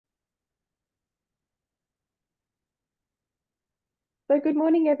So good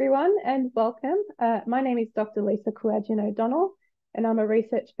morning, everyone, and welcome. My name is Dr. Lisa Kouladjian O'Donnell, and I'm a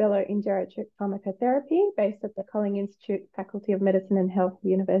research fellow in geriatric pharmacotherapy based at the Culling Institute Faculty of Medicine and Health,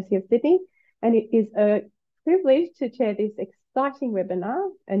 University of Sydney. And it is a privilege to chair this exciting webinar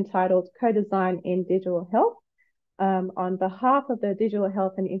entitled Co-Design in Digital Health on behalf of the Digital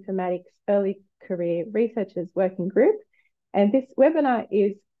Health and Informatics Early Career Researchers Working Group. And this webinar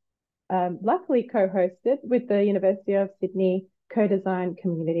is luckily co-hosted with the University of Sydney Co-Design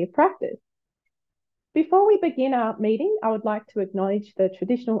Community of Practice. Before we begin our meeting, I would like to acknowledge the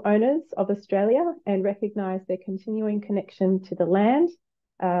traditional owners of Australia and recognise their continuing connection to the land,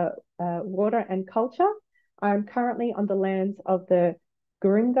 water and culture. I am currently on the lands of the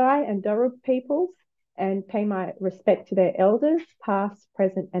Gurungai and Darug peoples and pay my respect to their elders, past,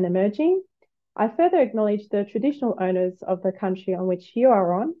 present and emerging. I further acknowledge the traditional owners of the country on which you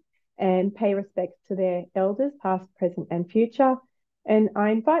are on and pay respects to their elders, past, present and future. And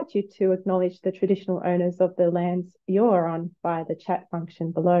I invite you to acknowledge the traditional owners of the lands you are on via the chat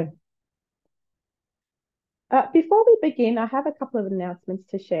function below. Before we begin, I have a couple of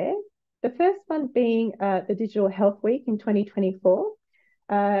announcements to share. The first one being the Digital Health Week in 2024.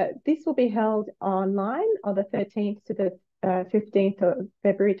 This will be held online on the 13th to the 15th of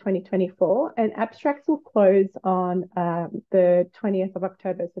February 2024, and abstracts will close on the 20th of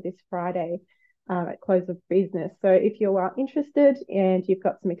October, so this Friday at close of business. So if you are interested and you've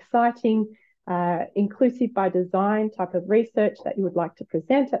got some exciting inclusive by design type of research that you would like to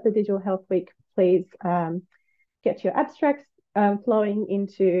present at the Digital Health Week, please get your abstracts flowing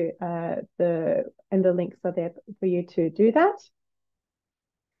into the links are there for you to do that.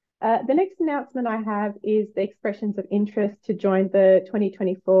 The next announcement I have is the expressions of interest to join the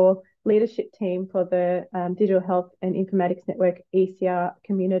 2024 leadership team for the Digital Health and Informatics Network ECR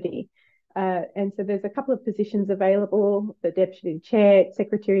community. And so there's a couple of positions available: the Deputy Chair,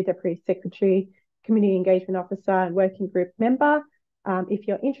 Secretary, Deputy Secretary, Community Engagement Officer and Working Group Member. If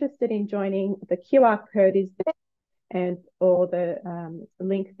you're interested in joining, the QR code is there or the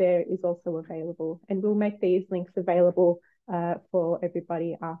link there is also available. And we'll make these links available for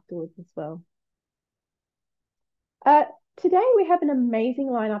everybody afterwards as well. Today we have an amazing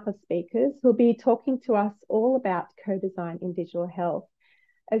lineup of speakers who'll be talking to us all about co-design in digital health.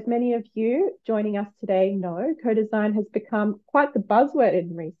 As many of you joining us today know, co-design has become quite the buzzword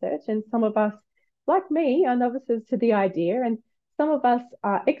in research, and some of us, like me, are novices to the idea, and some of us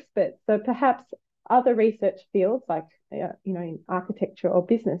are experts. So perhaps other research fields like in architecture or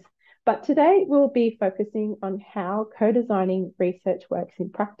business. But today we'll be focusing on how co-designing research works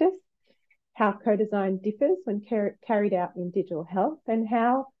in practice, how co-design differs when carried out in digital health, and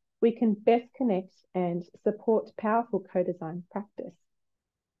how we can best connect and support powerful co-design practice.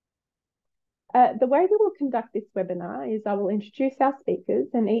 The way we will conduct this webinar is I will introduce our speakers,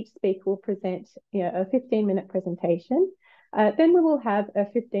 and each speaker will present a 15-minute presentation. Then we will have a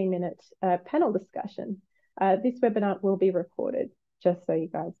 15-minute panel discussion. This webinar will be recorded, just so you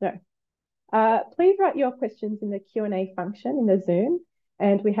guys know. Please write your questions in the Q&A function in the Zoom,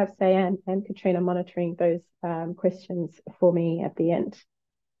 and we have Sayan and Katrina monitoring those questions for me at the end.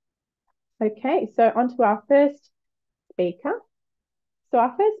 Okay, so on to our first speaker. So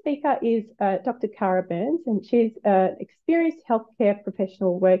our first speaker is Dr. Cara Burns, and she's an experienced healthcare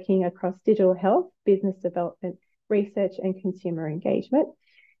professional working across digital health, business development, research and consumer engagement.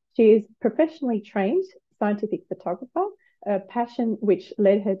 She is professionally trained scientific photographer, a passion which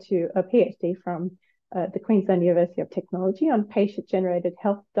led her to a PhD from the Queensland University of Technology on patient-generated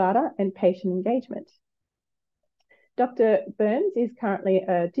health data and patient engagement. Dr. Burns is currently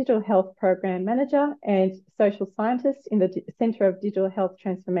a digital health program manager and social scientist in the Centre of Digital Health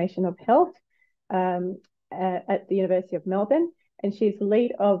Transformation of Health at the University of Melbourne, and she's the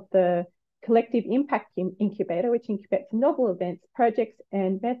lead of the Collective Impact Incubator, which incubates novel events, projects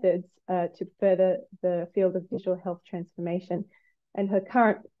and methods to further the field of digital health transformation. And her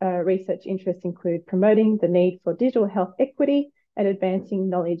current research interests include promoting the need for digital health equity and advancing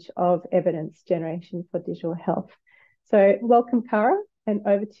knowledge of evidence generation for digital health. So welcome, Cara, and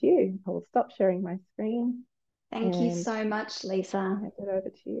over to you. I will stop sharing my screen. Thank you so much, Lisa. Hand it over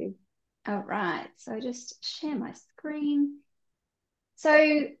to you. All right, so just share my screen.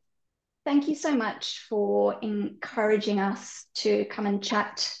 So thank you so much for encouraging us to come and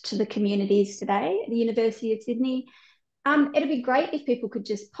chat to the communities today at the University of Sydney. It'd be great if people could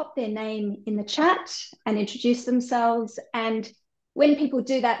just pop their name in the chat and introduce themselves. And when people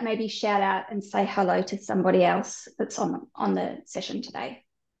do that, maybe shout out and say hello to somebody else that's on the session today.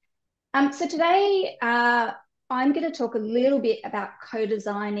 So today, I'm going to talk a little bit about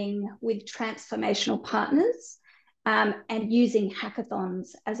co-designing with transformational partners and using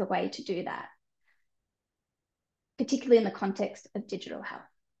hackathons as a way to do that, particularly in the context of digital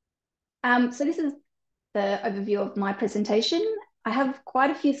health. So this is the overview of my presentation. I have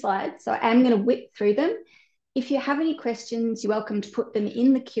quite a few slides, so I am going to whip through them. If you have any questions, you're welcome to put them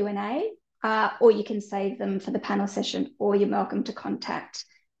in the Q&A, or you can save them for the panel session, or you're welcome to contact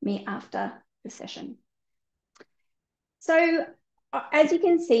me after the session. So as you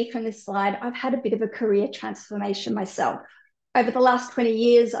can see from this slide, I've had a bit of a career transformation myself. Over the last 20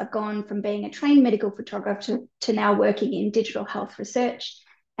 years, I've gone from being a trained medical photographer to now working in digital health research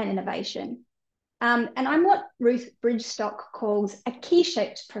and innovation. And I'm what Ruth Bridgestock calls a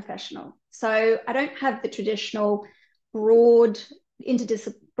key-shaped professional. So I don't have the traditional broad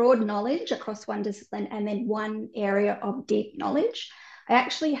knowledge across one discipline and then one area of deep knowledge. I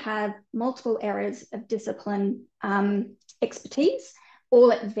actually have multiple areas of discipline expertise,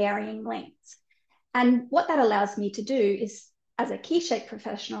 all at varying lengths. And what that allows me to do is, as a key-shaped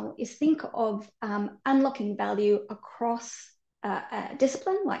professional, is think of unlocking value across a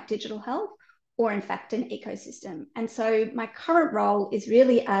discipline like digital health, or in fact an ecosystem. And so my current role is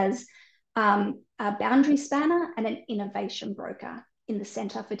really as a boundary spanner and an innovation broker in the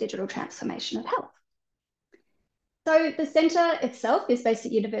Centre for Digital Transformation of Health. So the centre itself is based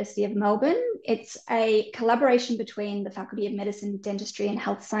at University of Melbourne. It's a collaboration between the Faculty of Medicine, Dentistry and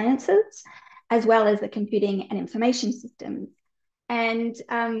Health Sciences, as well as the Computing and Information Systems. And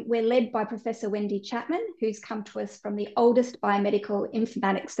we're led by Professor Wendy Chapman, who's come to us from the oldest biomedical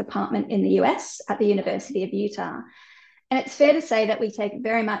informatics department in the US at the University of Utah. And it's fair to say that we take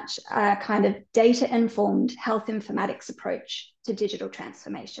very much a kind of data-informed health informatics approach to digital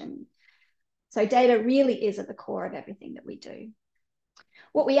transformation. So data really is at the core of everything that we do.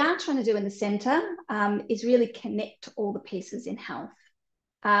 What we are trying to do in the centre is really connect all the pieces in health.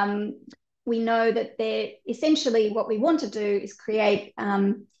 We know that essentially what we want to do is create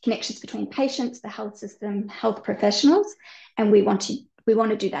connections between patients, the health system, health professionals, and we want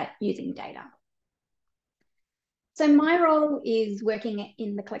to do that using data. So my role is working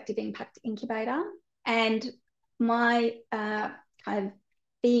in the Collective Impact Incubator, and my kind of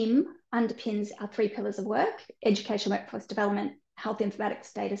theme underpins our 3 pillars of work: education, workforce development, health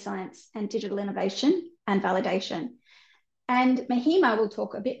informatics, data science, and digital innovation and validation. And Mahima will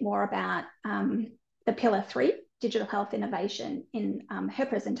talk a bit more about the pillar 3, digital health innovation, in her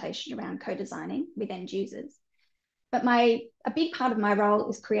presentation around co-designing with end users. But a big part of my role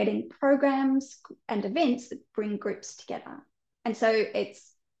is creating programs and events that bring groups together. And so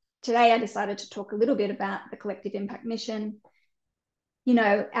today I decided to talk a little bit about the Collective Impact mission, you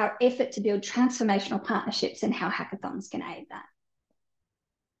know, our effort to build transformational partnerships and how hackathons can aid that.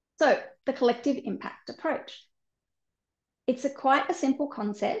 So the collective impact approach. It's quite a simple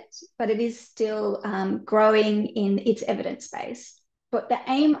concept, but it is still growing in its evidence base. But the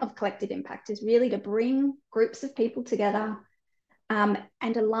aim of collective impact is really to bring groups of people together and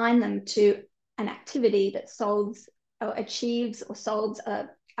align them to an activity that solves or achieves or solves a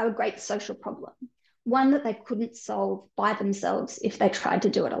great social problem, one that they couldn't solve by themselves if they tried to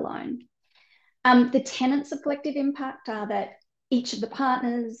do it alone. The tenets of collective impact are that each of the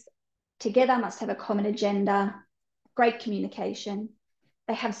partners together must have a common agenda, great communication.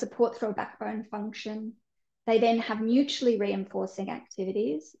 They have support through a backbone function. They then have mutually reinforcing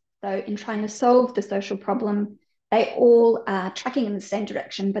activities. So in trying to solve the social problem, they all are tracking in the same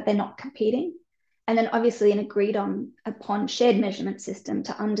direction, but they're not competing. And then obviously an agreed upon shared measurement system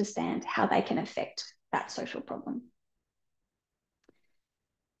to understand how they can affect that social problem.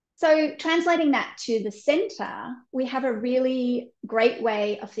 So translating that to the centre, we have a really great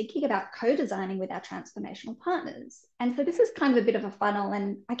way of thinking about co-designing with our transformational partners. And so this is kind of a bit of a funnel,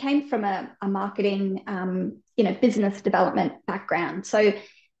 and I came from a marketing, business development background. So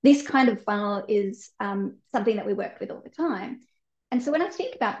this kind of funnel is something that we work with all the time. And so when I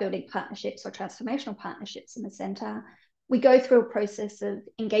think about building partnerships or transformational partnerships in the centre, we go through a process of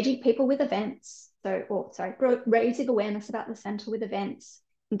engaging people with events. Raising awareness about the centre with events,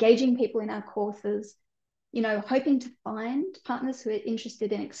 engaging people in our courses, hoping to find partners who are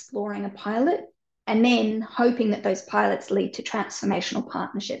interested in exploring a pilot, and then hoping that those pilots lead to transformational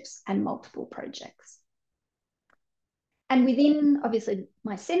partnerships and multiple projects. And within, obviously,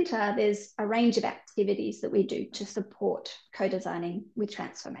 my centre, there's a range of activities that we do to support co-designing with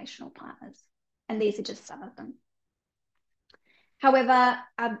transformational partners. And these are just some of them. However,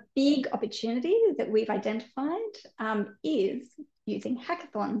 a big opportunity that we've identified is using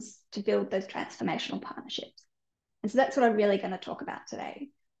hackathons to build those transformational partnerships. And so that's what I'm really going to talk about today.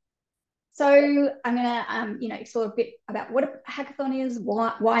 So I'm going to, explore a bit about what a hackathon is,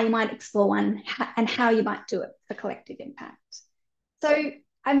 why you might explore one, and how you might do it for collective impact. So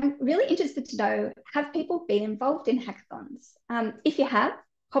I'm really interested to know, have people been involved in hackathons? If you have,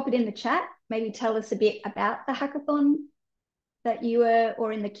 pop it in the chat. Maybe tell us a bit about the hackathon that you were,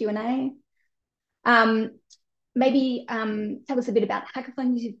 or in the Q&A. Maybe tell us a bit about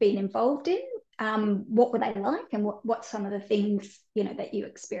hackathons you've been involved in. What were they like, and what some of the things that you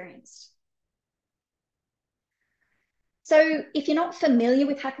experienced? So if you're not familiar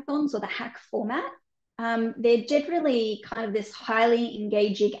with hackathons or the hack format, they're generally kind of this highly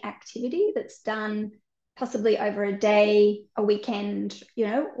engaging activity that's done possibly over a day, a weekend,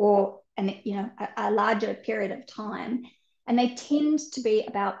 or a larger period of time. And they tend to be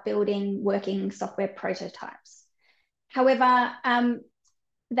about building working software prototypes. However,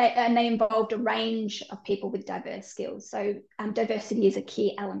 they involved a range of people with diverse skills. So diversity is a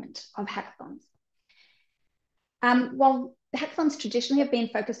key element of hackathons. While hackathons traditionally have been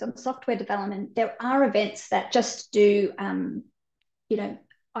focused on software development, there are events that just do,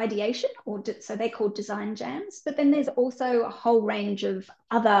 ideation, so they're called design jams. But then there's also a whole range of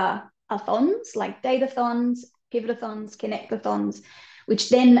other athons, like datathons, pivotathons, connectathons, which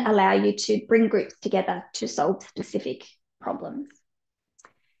then allow you to bring groups together to solve specific problems.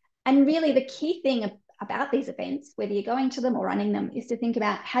 And really the key thing about these events, whether you're going to them or running them, is to think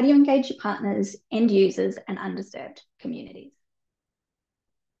about how do you engage your partners, end users, and underserved communities.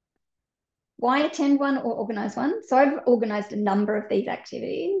 Why attend one or organise one? So I've organised a number of these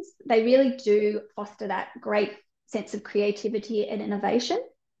activities. They really do foster that great sense of creativity and innovation.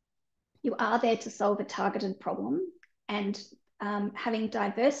 You are there to solve a targeted problem, and having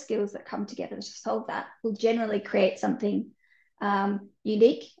diverse skills that come together to solve that will generally create something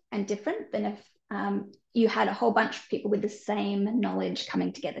unique and different than if you had a whole bunch of people with the same knowledge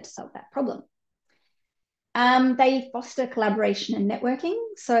coming together to solve that problem. They foster collaboration and networking.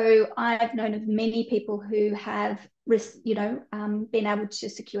 So I've known of many people who have, been able to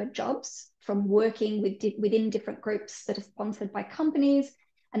secure jobs from working within different groups that are sponsored by companies.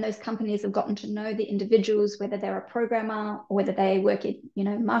 And those companies have gotten to know the individuals, whether they're a programmer or whether they work in,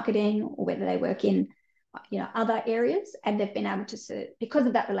 marketing, or whether they work in, other areas. And they've been able to, because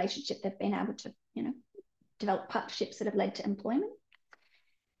of that relationship, they've been able to, develop partnerships that have led to employment.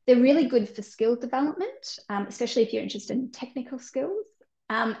 They're really good for skill development, especially if you're interested in technical skills.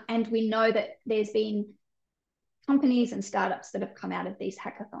 And we know that there's been companies and startups that have come out of these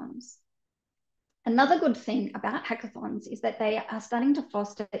hackathons. Another good thing about hackathons is that they are starting to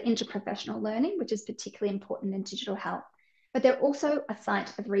foster interprofessional learning, which is particularly important in digital health. But they're also a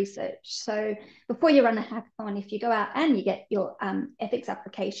site of research. So before you run a hackathon, if you go out and you get your ethics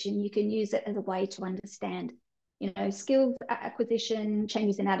application, you can use it as a way to understand, skills acquisition,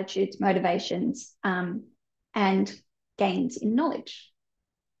 changes in attitudes, motivations, and gains in knowledge.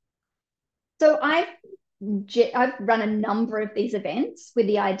 So I've run a number of these events with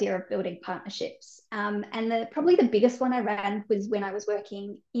the idea of building partnerships. And probably the biggest one I ran was when I was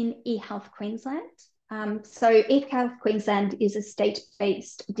working in eHealth Queensland. So eHealth Queensland is a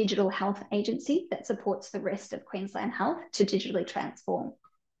state-based digital health agency that supports the rest of Queensland Health to digitally transform.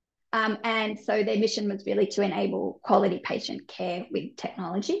 And so their mission was really to enable quality patient care with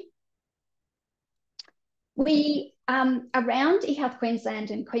technology. We, around eHealth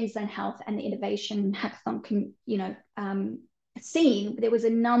Queensland and Queensland Health and the Innovation Hackathon, scene, there was a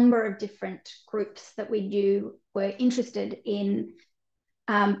number of different groups that we knew were interested in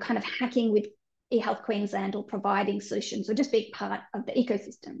kind of hacking with eHealth Queensland or providing solutions or just being part of the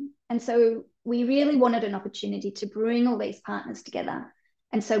ecosystem. And so we really wanted an opportunity to bring all these partners together.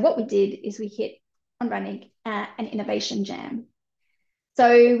 And so what we did is we hit on running an innovation jam.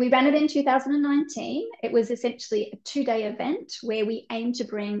 So we ran it in 2019. It was essentially a 2-day event where we aimed to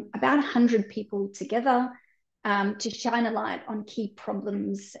bring about 100 people together to shine a light on key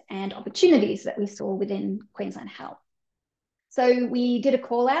problems and opportunities that we saw within Queensland Health. So we did a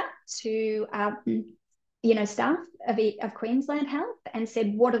call out to staff of Queensland Health and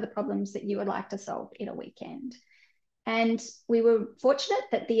said, what are the problems that you would like to solve in a weekend? And we were fortunate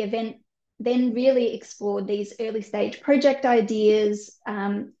that the event then really explored these early stage project ideas,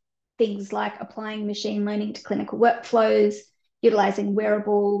 things like applying machine learning to clinical workflows, utilising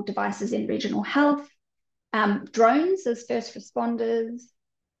wearable devices in regional health, drones as first responders,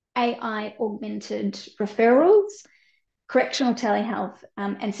 AI augmented referrals, correctional telehealth,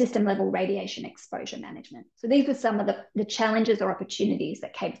 and system level radiation exposure management. So these were some of the challenges or opportunities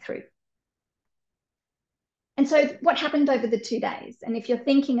that came through. And so what happened over the 2 days? And if you're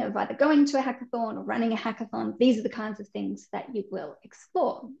thinking of either going to a hackathon or running a hackathon, these are the kinds of things that you will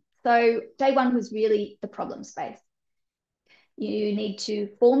explore. So day one was really the problem space. You need to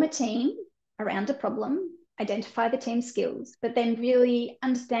form a team around a problem, identify the team skills, but then really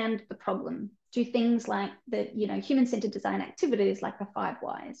understand the problem. Do things like the human-centered design activities like the 5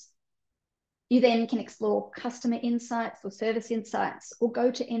 whys. You then can explore customer insights or service insights, or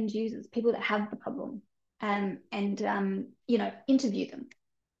go to end users, people that have the problem, and interview them.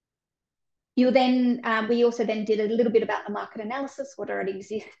 We also then did a little bit about the market analysis, what already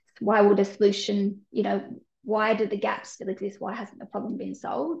exists, why would a solution, why do the gaps still exist, why hasn't the problem been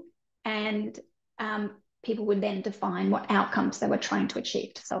solved? And people would then define what outcomes they were trying to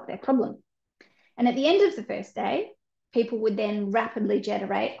achieve to solve their problem. And at the end of the first day, people would then rapidly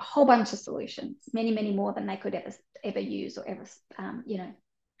generate a whole bunch of solutions, many, many more than they could ever use or ever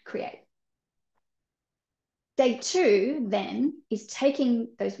create. Day two then is taking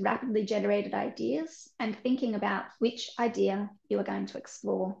those rapidly generated ideas and thinking about which idea you are going to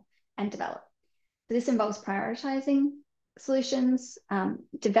explore and develop. So this involves prioritizing solutions,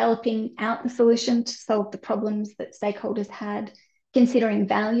 developing out the solution to solve the problems that stakeholders had, considering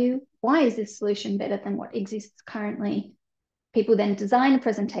value. Why is this solution better than what exists currently? People then design a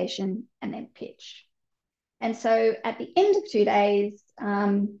presentation and then pitch. And so at the end of 2 days,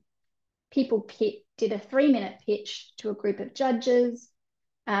 people did a 3-minute pitch to a group of judges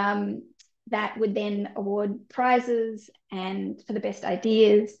that would then award prizes and for the best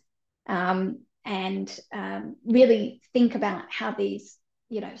ideas, and really think about how these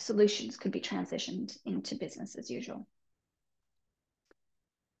solutions could be transitioned into business as usual.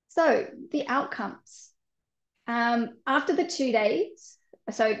 So the outcomes. After the 2 days,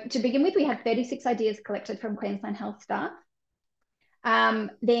 so to begin with, we had 36 ideas collected from Queensland Health staff.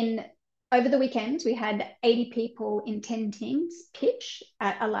 Then over the weekend, we had 80 people in 10 teams pitch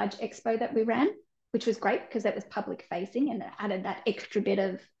at a large expo that we ran, which was great because that was public facing and it added that extra bit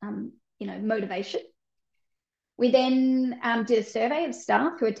of motivation. We then did a survey of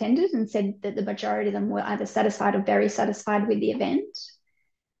staff who attended and said that the majority of them were either satisfied or very satisfied with the event.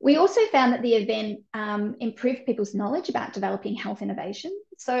 We also found that the event improved people's knowledge about developing health innovation.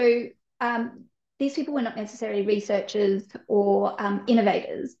 So these people were not necessarily researchers or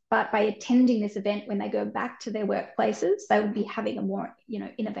innovators, but by attending this event, when they go back to their workplaces, they would be having a more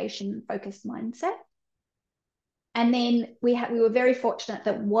innovation-focused mindset. And then we were very fortunate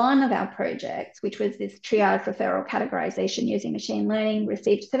that one of our projects, which was this triage referral categorization using machine learning,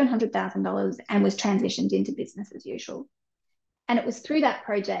 received $700,000 and was transitioned into business as usual. And it was through that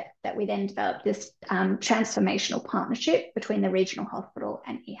project that we then developed this transformational partnership between the regional hospital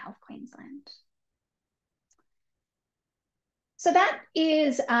and eHealth Queensland. So that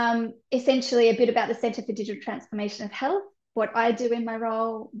is essentially a bit about the Centre for Digital Transformation of Health, what I do in my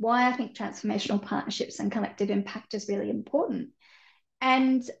role, why I think transformational partnerships and collective impact is really important.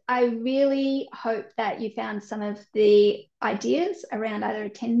 And I really hope that you found some of the ideas around either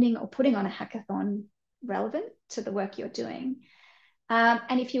attending or putting on a hackathon relevant to the work you're doing.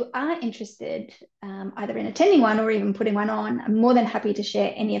 And if you are interested either in attending one or even putting one on, I'm more than happy to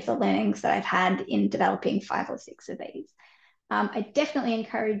share any of the learnings that I've had in developing 5 or 6 of these. I definitely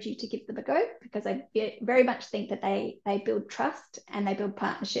encourage you to give them a go because I very much think that they build trust and they build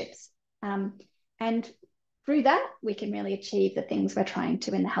partnerships. And through that, we can really achieve the things we're trying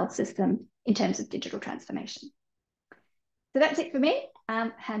to in the health system in terms of digital transformation. So that's it for me.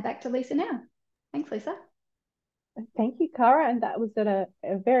 Hand back to Lisa now. Thanks, Lisa. Thank you, Cara. And that was a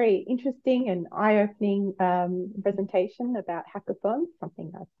very interesting and eye-opening presentation about hackathons,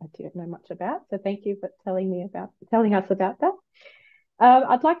 something I didn't know much about. So thank you for telling us about that.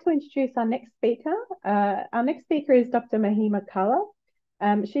 I'd like to introduce our next speaker. Our next speaker is Dr. Mahima Kalla.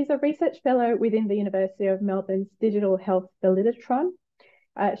 She's a research fellow within the University of Melbourne's Digital Health Validitron.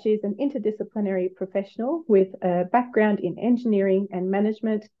 She's an interdisciplinary professional with a background in engineering and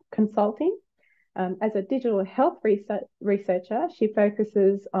management consulting. As a digital health researcher, she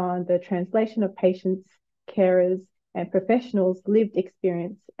focuses on the translation of patients, carers, and professionals' lived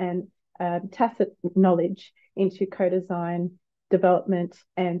experience and tacit knowledge into co-design, development,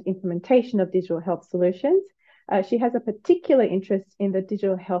 and implementation of digital health solutions. She has a particular interest in the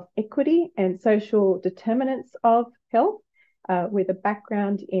digital health equity and social determinants of health, with a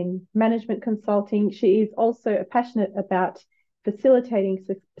background in management consulting. She is also passionate about facilitating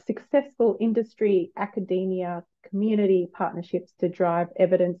successful industry, academia, community partnerships to drive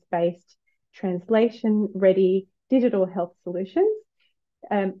evidence-based, translation-ready digital health solutions.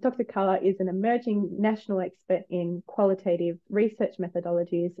 Dr. Kalla is an emerging national expert in qualitative research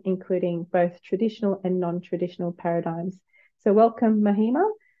methodologies, including both traditional and non-traditional paradigms. So welcome, Mahima,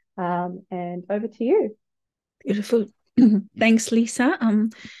 and over to you. Beautiful. Thanks, Lisa.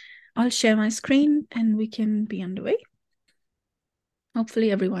 I'll share my screen and we can be underway.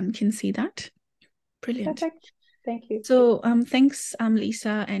 Hopefully everyone can see that. Brilliant. Perfect. Thank you. So thanks,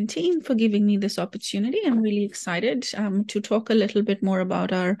 Lisa and team, for giving me this opportunity. I'm really excited to talk a little bit more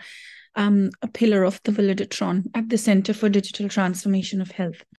about our a pillar of the Kouladjian at the Center for Digital Transformation of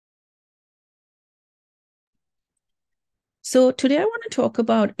Health. So today I want to talk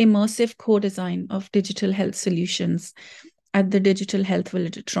about immersive co-design of digital health solutions at the Digital Health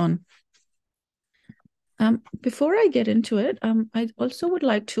Kouladjian. Before I get into it, I also would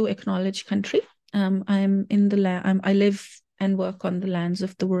like to acknowledge country. I'm in the land. I live and work on the lands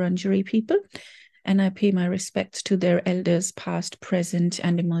of the Wurundjeri people, and I pay my respects to their elders, past, present,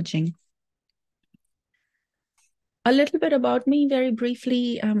 and emerging. A little bit about me, very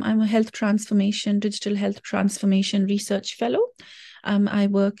briefly. I'm a digital health transformation research fellow. I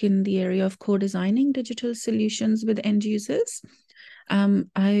work in the area of co-designing digital solutions with end users.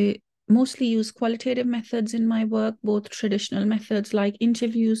 I mostly use qualitative methods in my work, both traditional methods like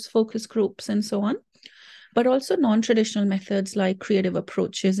interviews, focus groups, and so on, but also non-traditional methods like creative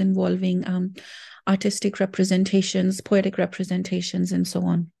approaches involving artistic representations, poetic representations, and so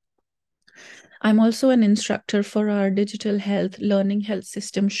on. I'm also an instructor for our Digital Health Learning Health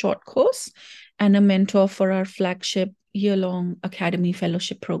System short course and a mentor for our flagship year-long Academy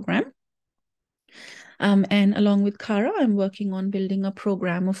Fellowship program. And along with Kara, I'm working on building a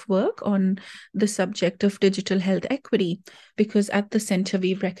program of work on the subject of digital health equity, because at the center,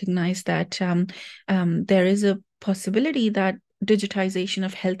 we've recognized that there is a possibility that digitization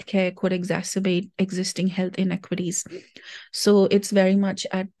of healthcare could exacerbate existing health inequities. So it's very much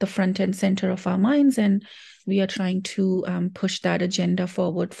at the front and center of our minds, and we are trying to push that agenda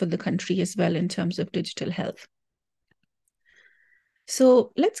forward for the country as well in terms of digital health.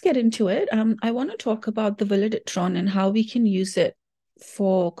 So let's get into it. I want to talk about the Kouladjian and how we can use it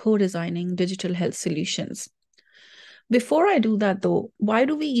for co-designing digital health solutions. Before I do that, though, why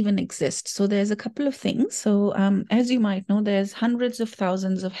do we even exist? So there's a couple of things. So as you might know, there's hundreds of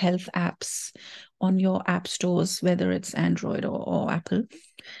thousands of health apps on your app stores, whether it's Android or Apple.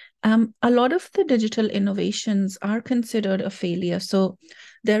 A lot of the digital innovations are considered a failure. So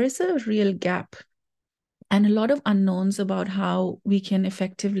there is a real gap and a lot of unknowns about how we can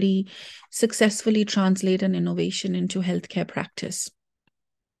effectively, successfully translate an innovation into healthcare practice.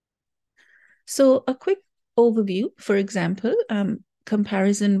 So a quick overview, for example,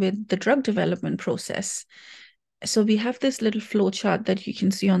 comparison with the drug development process. So we have this little flow chart that you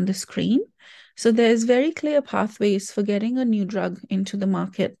can see on the screen. So there's very clear pathways for getting a new drug into the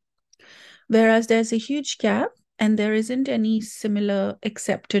market, whereas there's a huge gap and there isn't any similar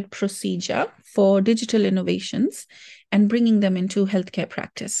accepted procedure for digital innovations and bringing them into healthcare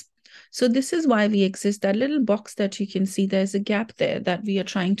practice. So this is why we exist. That little box that you can see, there's a gap there that we are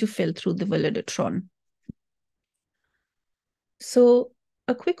trying to fill through the Kouladjian. So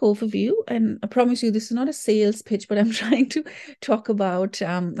a quick overview, and I promise you this is not a sales pitch, but I'm trying to talk about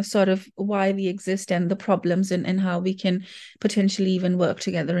sort of why we exist and the problems and how we can potentially even work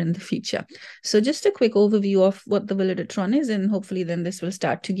together in the future. So just a quick overview of what the Kouladjian is, and hopefully then this will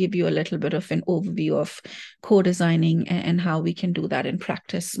start to give you a little bit of an overview of co-designing and how we can do that in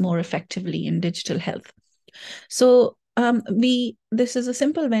practice more effectively in digital health. So this is a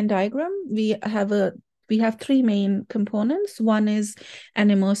simple Venn diagram. We have three main components. One is an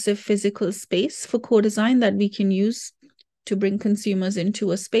immersive physical space for co-design that we can use to bring consumers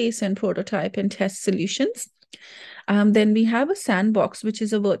into a space and prototype and test solutions. Then we have a sandbox, which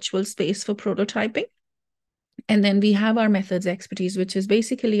is a virtual space for prototyping. And then we have our methods expertise, which is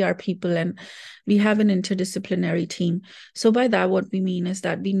basically our people, and we have an interdisciplinary team. So by that, what we mean is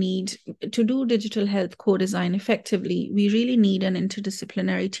that we need to do digital health co-design effectively. We really need an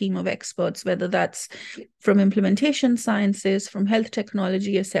interdisciplinary team of experts, whether that's from implementation sciences, from health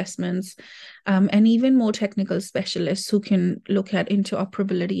technology assessments, and even more technical specialists who can look at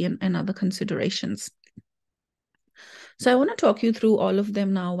interoperability and other considerations. So I want to talk you through all of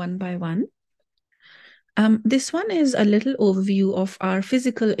them now one by one. This one is a little overview of our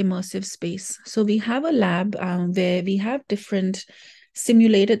physical immersive space. So we have a lab where we have different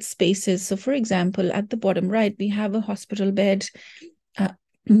simulated spaces. So for example, at the bottom right, we have a hospital bed.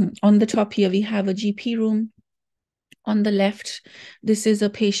 On the top here, we have a GP room. On the left, this is a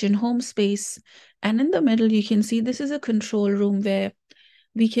patient home space. And in the middle, you can see this is a control room where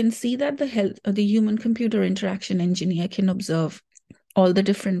we can see that the human-computer interaction engineer can observe all the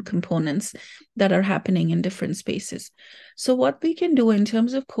different components that are happening in different spaces. So what we can do in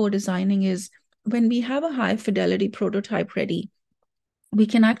terms of co-designing is when we have a high fidelity prototype ready, we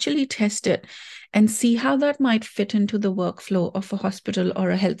can actually test it and see how that might fit into the workflow of a hospital or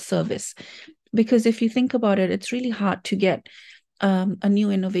a health service. Because if you think about it, it's really hard to get a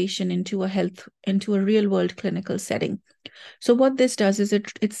new innovation into a real world clinical setting. So what this does is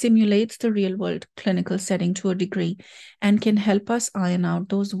it simulates the real world clinical setting to a degree and can help us iron out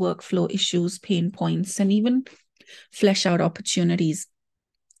those workflow issues, pain points, and even flesh out opportunities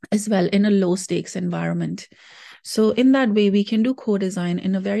as well in a low stakes environment. So in that way, we can do co-design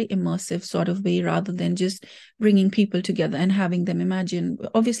in a very immersive sort of way rather than just bringing people together and having them imagine.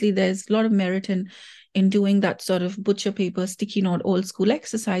 Obviously, there's a lot of merit in doing that sort of butcher paper, sticky note, old school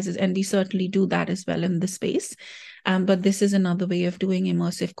exercises, and we certainly do that as well in the space. But this is another way of doing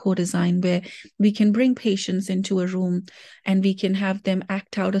immersive co-design where we can bring patients into a room and we can have them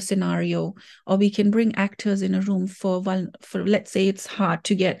act out a scenario, or we can bring actors in a room for let's say it's hard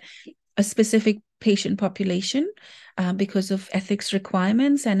to get a specific patient population because of ethics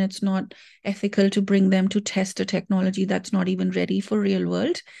requirements, and it's not ethical to bring them to test a technology that's not even ready for real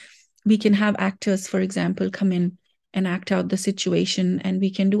world. We can have actors, for example, come in and act out the situation, and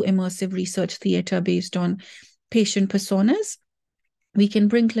we can do immersive research theater based on patient personas. We can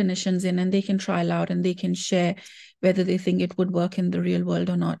bring clinicians in and they can trial out and they can share whether they think it would work in the real world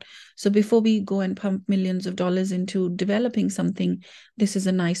or not. So before we go and pump millions of dollars into developing something, this is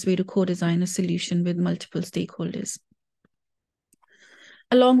a nice way to co-design a solution with multiple stakeholders.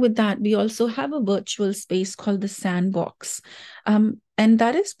 Along with that, we also have a virtual space called the Sandbox. And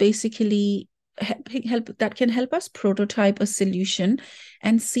that is basically that can help us prototype a solution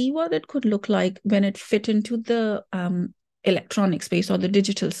and see what it could look like when it fit into the electronic space or the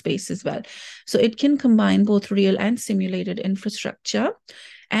digital space as well. So it can combine both real and simulated infrastructure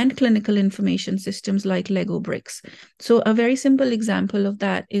and clinical information systems like Lego bricks. So a very simple example of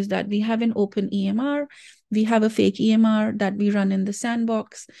that is that we have an open EMR, we have a fake EMR that we run in the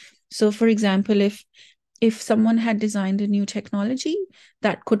Sandbox. So for example, if someone had designed a new technology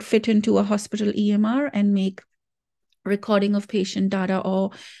that could fit into a hospital EMR and make recording of patient data or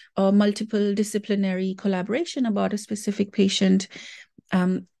multiple disciplinary collaboration about a specific patient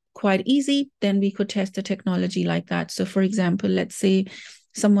quite easy, then we could test a technology like that. So for example, let's say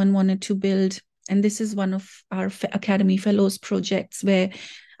someone wanted to build, and this is one of our Academy Fellows projects where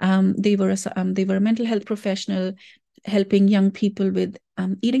they were a mental health professional helping young people with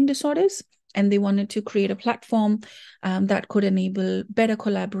eating disorders. And they wanted to create a platform that could enable better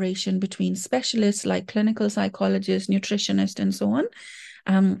collaboration between specialists like clinical psychologists, nutritionists, and so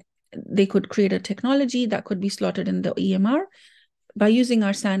on. They could create a technology that could be slotted in the EMR. By using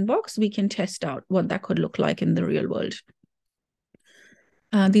our Sandbox, we can test out what that could look like in the real world.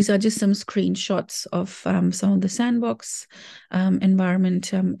 These are just some screenshots of some of the Sandbox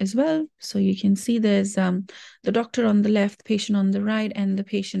environment as well. So you can see there's the doctor on the left, patient on the right, and the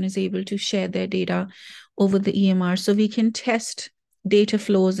patient is able to share their data over the EMR. So we can test data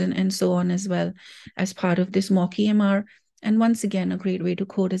flows and so on as well as part of this mock EMR. And once again, a great way to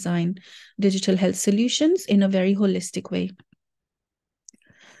co-design digital health solutions in a very holistic way.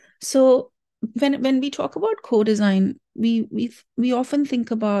 So when we talk about co-design, we often think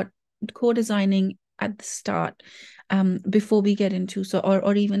about co-designing at the start before we get into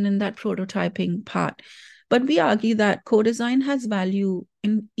or even in that prototyping part. But we argue that co-design has value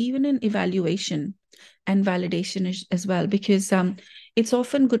even in evaluation and validation as well, because it's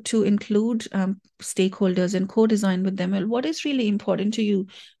often good to include stakeholders and co-design with them. Well, what is really important to you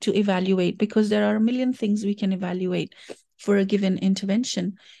to evaluate? Because there are a million things we can evaluate for a given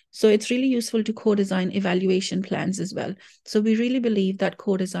intervention. So it's really useful to co-design evaluation plans as well. So we really believe that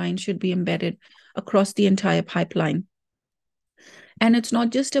co-design should be embedded across the entire pipeline. And it's not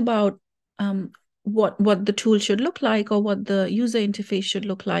just about what the tool should look like or what the user interface should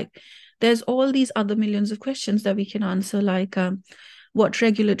look like. There's all these other millions of questions that we can answer, like what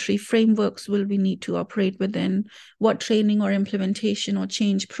regulatory frameworks will we need to operate within? What training or implementation or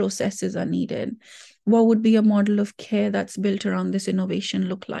change processes are needed? What would be a model of care that's built around this innovation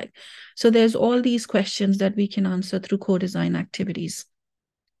look like? So there's all these questions that we can answer through co-design activities.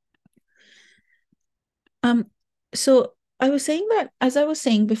 So I was saying that, as I was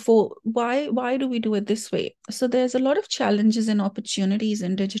saying before, why do we do it this way? So there's a lot of challenges and opportunities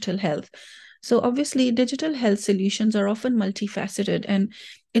in digital health. So obviously, digital health solutions are often multifaceted, and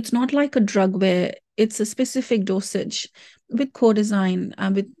it's not like a drug where it's a specific dosage. With co-designing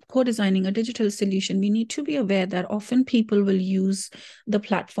a digital solution, we need to be aware that often people will use the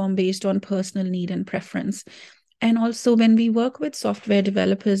platform based on personal need and preference. And also, when we work with software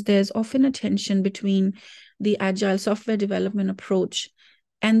developers, there's often a tension between the agile software development approach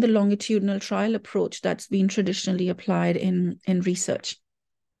and the longitudinal trial approach that's been traditionally applied in research.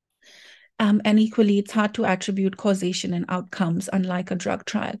 And equally, it's hard to attribute causation and outcomes, unlike a drug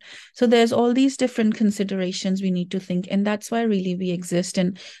trial. So there's all these different considerations we need to think, and that's why really we exist.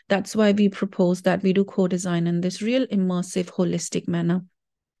 And that's why we propose that we do co-design in this real immersive, holistic manner.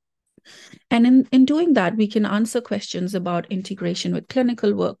 And in doing that, we can answer questions about integration with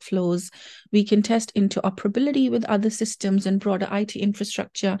clinical workflows. We can test interoperability with other systems and broader IT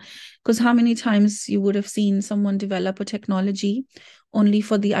infrastructure. Because how many times you would have seen someone develop a technology only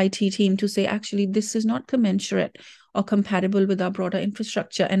for the IT team to say, actually, this is not commensurate or compatible with our broader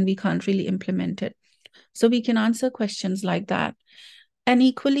infrastructure, and we can't really implement it. So we can answer questions like that. And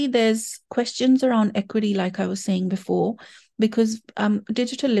equally, there's questions around equity, like I was saying before, because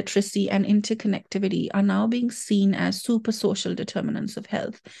digital literacy and interconnectivity are now being seen as super social determinants of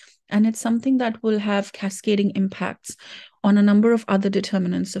health. And it's something that will have cascading impacts on a number of other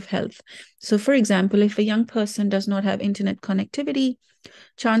determinants of health. So, for example, if a young person does not have internet connectivity,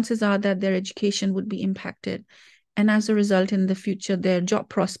 chances are that their education would be impacted. And as a result, in the future, their job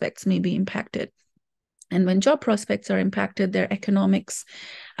prospects may be impacted. And when job prospects are impacted, their economics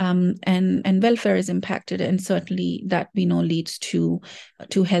and welfare is impacted. And certainly that we know leads to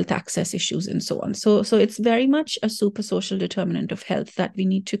health access issues and so on. So it's very much a super social determinant of health that we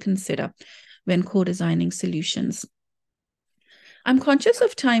need to consider when co-designing solutions. I'm conscious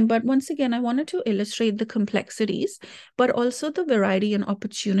of time, but once again, I wanted to illustrate the complexities, but also the variety and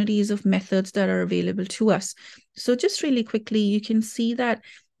opportunities of methods that are available to us. So just really quickly, you can see that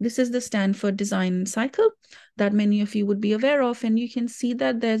this is the Stanford design cycle that many of you would be aware of. And you can see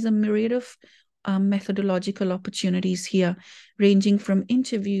that there's a myriad of methodological opportunities here, ranging from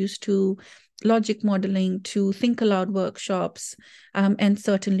interviews to logic modeling to think aloud workshops, and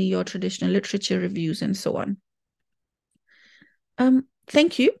certainly your traditional literature reviews and so on.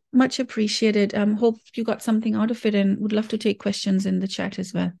 Thank you. Much appreciated. Hope you got something out of it, and would love to take questions in the chat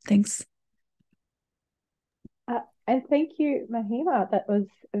as well. Thanks. And thank you, Mahima. That was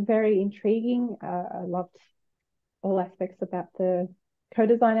very intriguing. I loved all aspects about the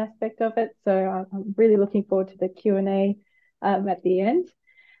co-design aspect of it. So I'm really looking forward to the Q&A at the end.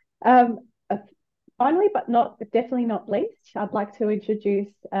 Finally, but definitely not least, I'd like to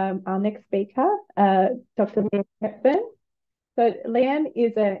introduce our next speaker, Dr. Leanne Hepburn. So Leanne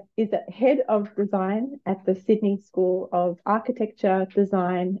is a head of design at the Sydney School of Architecture,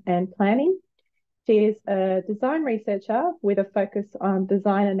 Design and Planning. She is a design researcher with a focus on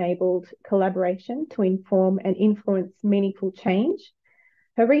design-enabled collaboration to inform and influence meaningful change.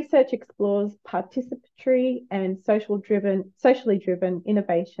 Her research explores participatory and socially driven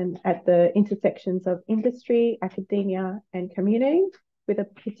innovation at the intersections of industry, academia, and community, with a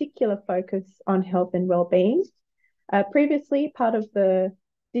particular focus on health and well-being. Previously, she was part of the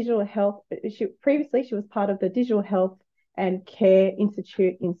Digital Health and Care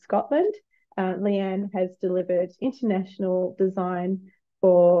Institute in Scotland. Leanne has delivered international design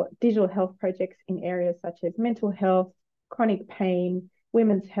for digital health projects in areas such as mental health, chronic pain,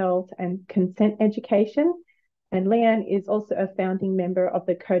 women's health, and consent education. And Leanne is also a founding member of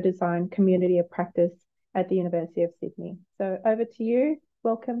the co-design community of practice at the University of Sydney. So over to you.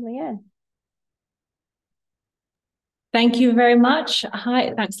 Welcome, Leanne. Thank you very much.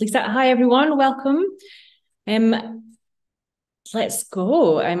 Hi, thanks, Lisa. Hi, everyone. Welcome. Let's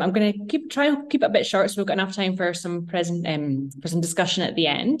go. I'm going to try and keep it a bit short, so we've got enough time for some discussion at the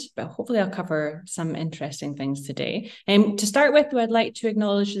end. But hopefully, I'll cover some interesting things today. To start with, I'd like to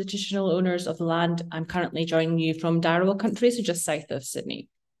acknowledge the traditional owners of the land. I'm currently joining you from Darawal country, so just south of Sydney.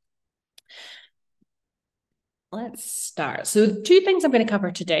 Let's start. So 2 things I'm going to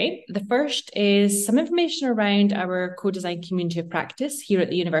cover today. The first is some information around our co-design community of practice here at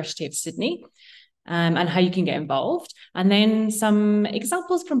the University of Sydney, and how you can get involved. And then some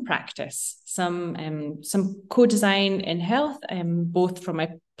examples from practice, some co-design in health, both from my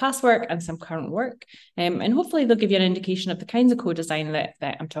past work and some current work. And hopefully they'll give you an indication of the kinds of co-design that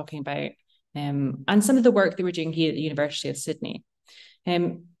I'm talking about, and some of the work that we're doing here at the University of Sydney.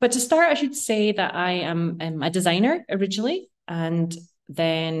 But to start, I should say that I am a designer originally, and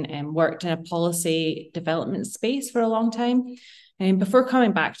then worked in a policy development space for a long time, before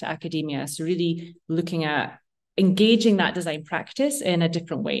coming back to academia. So really looking at engaging that design practice in a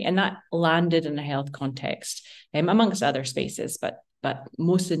different way. And that landed in a health context, amongst other spaces, but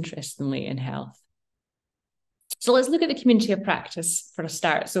most interestingly in health. So let's look at the community of practice for a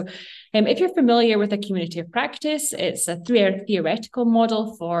start. So if you're familiar with a community of practice, it's a theoretical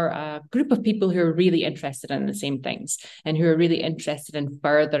model for a group of people who are really interested in the same things and who are really interested in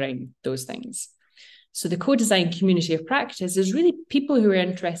furthering those things. So the co-design community of practice is really people who are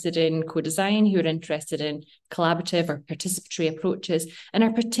interested in co-design, who are interested in collaborative or participatory approaches, and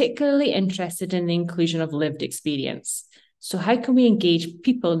are particularly interested in the inclusion of lived experience. So how can we engage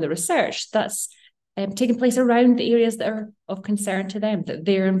people in the research that's taking place around the areas that are of concern to them, that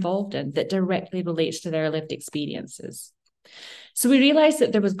they're involved in, that directly relates to their lived experiences? So we realised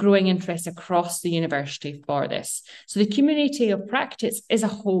that there was growing interest across the university for this. So the community of practice is a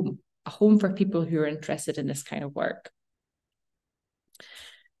home for people who are interested in this kind of work.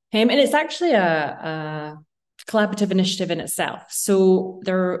 And it's actually a collaborative initiative in itself. So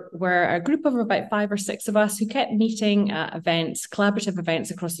there were a group of about 5 or 6 of us who kept meeting at events, collaborative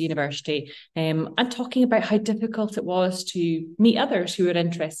events across the university, and talking about how difficult it was to meet others who were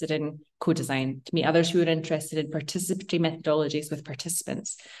interested in co-design, to meet others who were interested in participatory methodologies with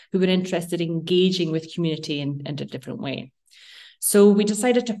participants, who were interested in engaging with community in a different way. So we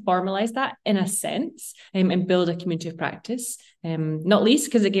decided to formalise that in a sense and build a community of practice, not least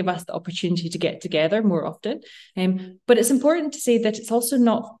because it gave us the opportunity to get together more often. But it's important to say that it's also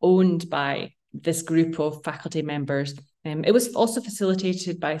not owned by this group of faculty members. It was also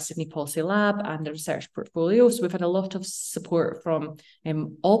facilitated by Sydney Policy Lab and the research portfolio. So we've had a lot of support from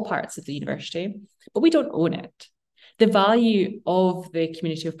all parts of the university, but we don't own it. The value of the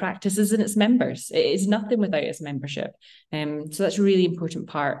community of practice is in its members. It is nothing without its membership. So that's a really important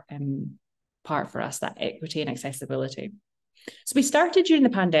part for us, that equity and accessibility. So we started during the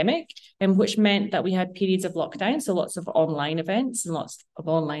pandemic, which meant that we had periods of lockdown, so lots of online events and lots of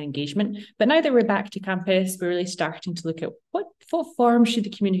online engagement. But now that we're back to campus, we're really starting to look at what form should the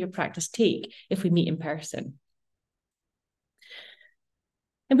community of practice take if we meet in person.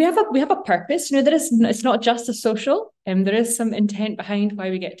 And we have a purpose, it's not just a social, there is some intent behind why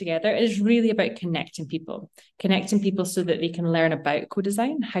we get together. It is really about connecting people so that they can learn about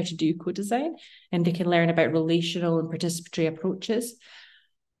co-design, how to do co-design, and they can learn about relational and participatory approaches.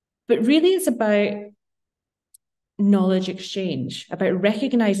 But really it's about knowledge exchange, about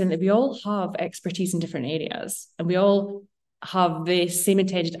recognizing that we all have expertise in different areas and we all have the same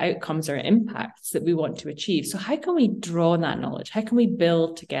intended outcomes or impacts that we want to achieve. So how can we draw on that knowledge? How can we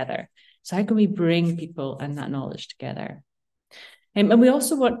build together? So how can we bring people and that knowledge together? And we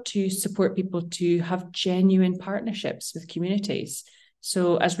also want to support people to have genuine partnerships with communities.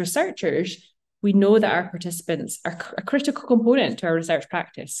 So as researchers, we know that our participants are a critical component to our research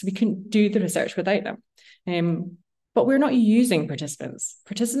practice. We couldn't do the research without them. But we're not using participants.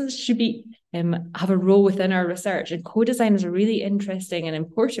 Participants should have a role within our research, and co-design is a really interesting and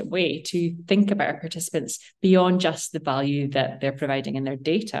important way to think about our participants beyond just the value that they're providing in their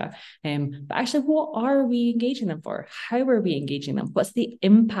data. But actually, what are we engaging them for? How are we engaging them? What's the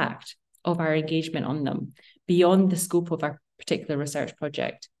impact of our engagement on them beyond the scope of our particular research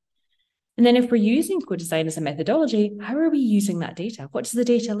project? And then if we're using co-design as a methodology, how are we using that data? What does the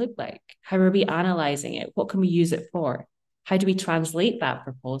data look like? How are we analysing it? What can we use it for? How do we translate that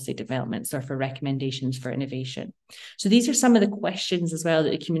for policy developments or for recommendations for innovation? So these are some of the questions as well that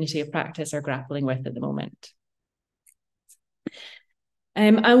the community of practice are grappling with at the moment.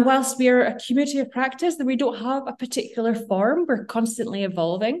 And whilst we are a community of practice, that we don't have a particular form, we're constantly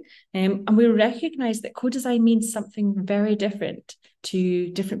evolving. And we recognise that co-design means something very different to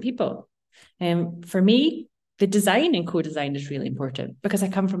different people. For me, the design in co-design is really important because I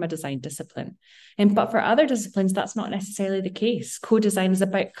come from a design discipline. But for other disciplines, that's not necessarily the case. Co-design is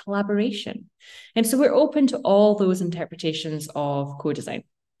about collaboration. And so we're open to all those interpretations of co-design.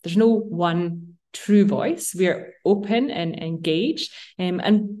 There's no one true voice. We're open and engaged.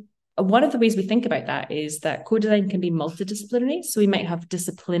 And one of the ways we think about that is that co-design can be multidisciplinary. So we might have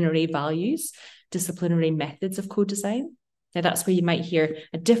disciplinary values, disciplinary methods of co-design. Now, that's where you might hear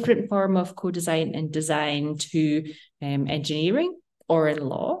a different form of co-design in design to engineering or in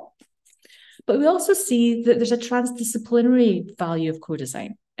law. But we also see that there's a transdisciplinary value of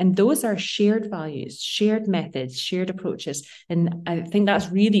co-design. And those are shared values, shared methods, shared approaches. And I think that's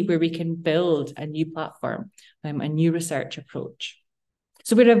really where we can build a new platform, a new research approach.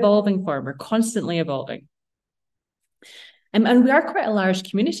 So we're evolving forward, we're constantly evolving. And we are quite a large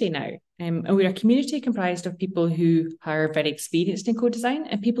community now. And we're a community comprised of people who are very experienced in co-design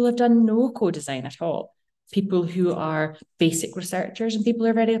and people who have done no co-design at all. People who are basic researchers and people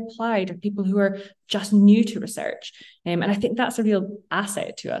who are very applied, or people who are just new to research. And I think that's a real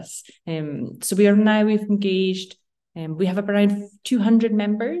asset to us. So we've engaged, we have around 200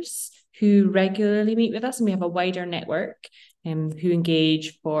 members who regularly meet with us, and we have a wider network who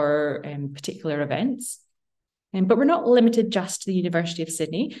engage for particular events. But we're not limited just to the University of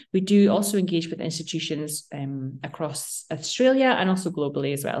Sydney. We do also engage with institutions across Australia and also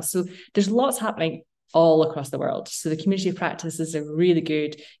globally as well. So there's lots happening all across the world. So the community of practice is a really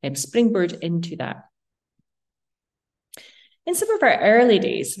good springboard into that. In some of our early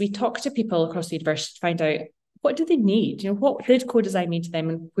days, we talked to people across the university to find out, what do they need? What did co-design mean to them,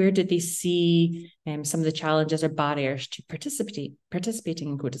 and where did they see some of the challenges or barriers to participating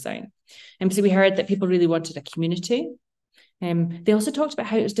in co-design? And so we heard that people really wanted a community. They also talked about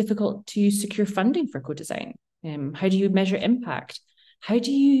how it was difficult to secure funding for co-design. How do you measure impact? How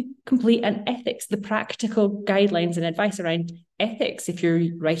do you complete an ethics, the practical guidelines and advice around ethics if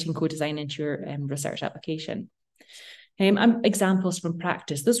you're writing co-design into your research application? Examples from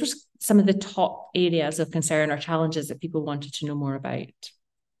practice. Those were some of the top areas of concern or challenges that people wanted to know more about.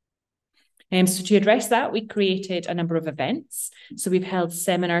 So to address that, we created a number of events. So we've held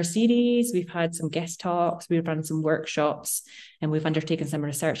seminar series, we've had some guest talks, we've run some workshops, and we've undertaken some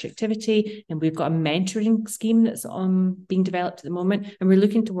research activity, and we've got a mentoring scheme that's being developed at the moment, and we're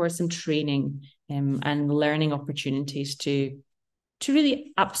looking towards some training and learning opportunities to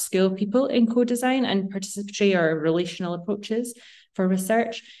really upskill people in co-design and participatory or relational approaches for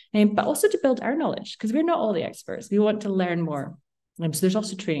research, but also to build our knowledge, because we're not all the experts. We want to learn more. So there's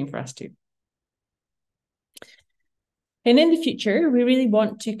also training for us too. And in the future, we really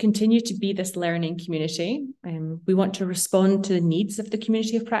want to continue to be this learning community. We want to respond to the needs of the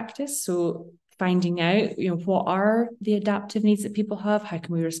community of practice. So finding out, what are the adaptive needs that people have? How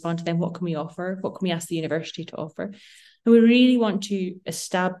can we respond to them? What can we offer? What can we ask the university to offer? And we really want to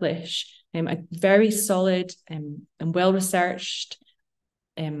establish a very solid and well-researched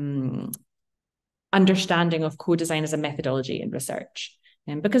understanding of co-design as a methodology in research.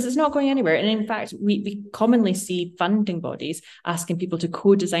 Because it's not going anywhere. And in fact, we commonly see funding bodies asking people to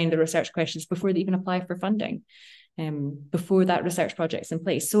co-design the research questions before they even apply for funding, before that research project's in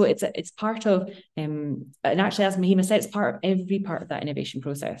place. So it's part of, and actually, as Mahima said, it's part of every part of that innovation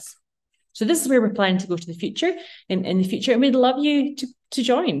process. So this is where we're planning to go to the future, in the future, and we'd love you to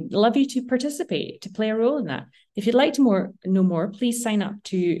join, love you to participate, to play a role in that. If you'd like to know more, please sign up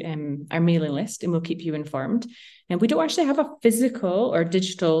to our mailing list, and we'll keep you informed. And we don't actually have a physical or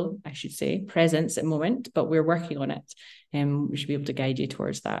digital, I should say, presence at the moment, but we're working on it, and we should be able to guide you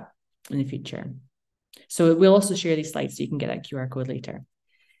towards that in the future. So we'll also share these slides so you can get that QR code later.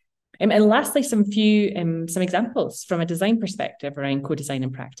 And lastly, some examples from a design perspective around co-design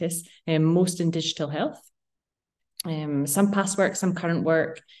in practice, most in digital health, some past work, some current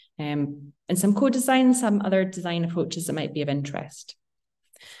work, and some co-design, some other design approaches that might be of interest.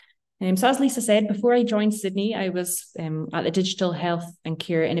 So as Lisa said, before I joined Sydney, I was at the Digital Health and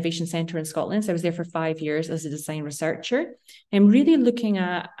Care Innovation Centre in Scotland. So I was there for 5 years as a design researcher, and really looking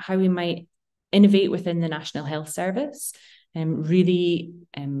at how we might innovate within the National Health Service. And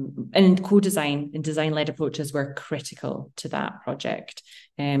co-design and design-led approaches were critical to that project.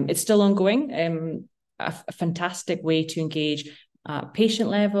 It's still ongoing, a fantastic way to engage at patient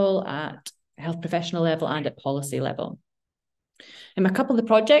level, at health professional level, and at policy level. A couple of the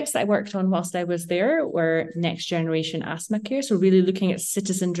projects that I worked on whilst I was there were next generation asthma care. So really looking at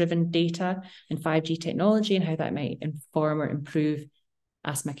citizen-driven data and 5G technology and how that might inform or improve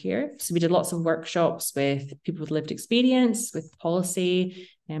asthma care. So we did lots of workshops with people with lived experience, with policy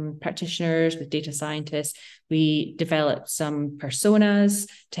practitioners, with data scientists. We developed some personas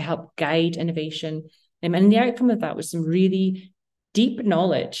to help guide innovation. And the outcome of that was some really deep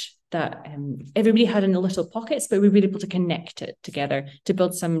knowledge that everybody had in the little pockets, but we were able to connect it together to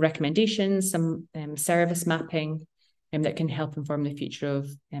build some recommendations, some service mapping that can help inform the future of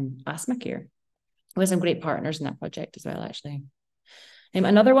asthma care. We had some great partners in that project as well, actually.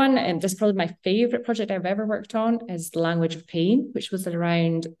 Another one, and this is probably my favourite project I've ever worked on, is the language of pain, which was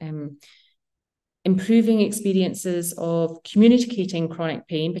around improving experiences of communicating chronic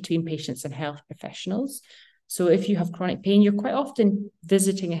pain between patients and health professionals. So if you have chronic pain, you're quite often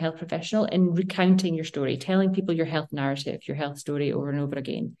visiting a health professional and recounting your story, telling people your health narrative, your health story over and over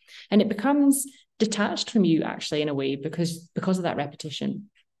again. And it becomes detached from you, actually, in a way, because of that repetition.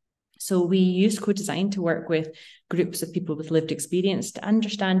 So we used co-design to work with groups of people with lived experience to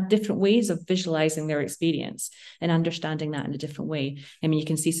understand different ways of visualizing their experience and understanding that in a different way. I mean, you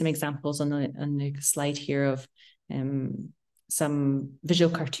can see some examples on the slide here of some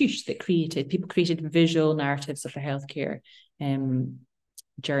visual cartouches that people created visual narratives of their healthcare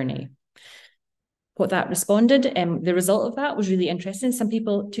journey. What that responded, the result of that was really interesting. Some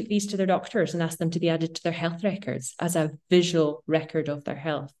people took these to their doctors and asked them to be added to their health records as a visual record of their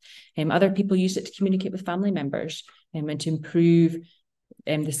health. Other people used it to communicate with family members and to improve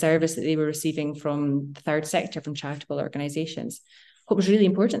the service that they were receiving from the third sector, from charitable organisations. What was really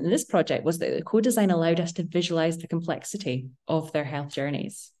important in this project was that the co-design allowed us to visualise the complexity of their health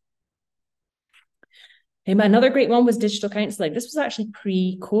journeys. Another great one was digital counselling. This was actually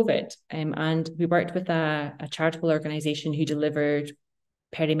pre-COVID, and we worked with a charitable organisation who delivered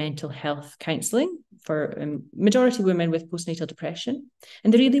perimental health counselling for majority women with postnatal depression.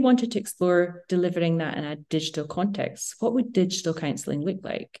 And they really wanted to explore delivering that in a digital context. What would digital counselling look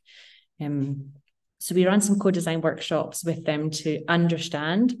like? So we ran some co-design workshops with them to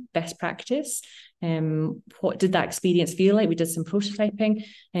understand best practice. What did that experience feel like? We did some prototyping,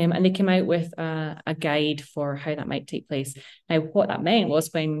 and they came out with a guide for how that might take place. Now, what that meant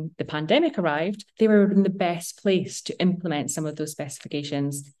was when the pandemic arrived, they were in the best place to implement some of those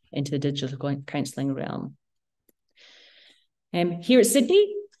specifications into the digital counselling realm. Here at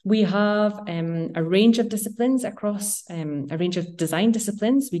Sydney, we have a range of disciplines across a range of design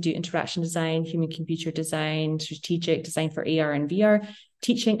disciplines. We do interaction design, human-computer design, strategic design for AR and VR,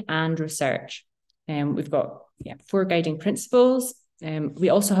 teaching and research. We've got 4 guiding principles. We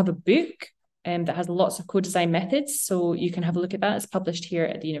also have a book that has lots of co-design methods, so you can have a look at that. It's published here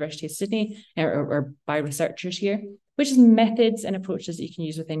at the University of Sydney or by researchers here, which is methods and approaches that you can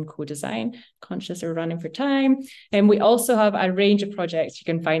use within co-design. Conscious we're running for time. And we also have a range of projects. You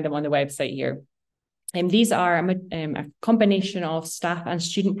can find them on the website here. And these are a combination of staff and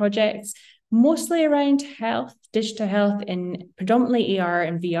student projects, mostly around health, digital health, in predominantly AR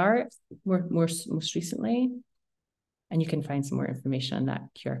and VR, most recently. And you can find some more information on that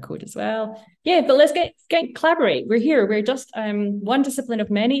QR code as well. Yeah, but let's get collaborate. We're here. We're just one discipline of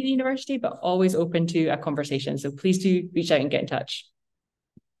many at the university, but always open to a conversation. So please do reach out and get in touch.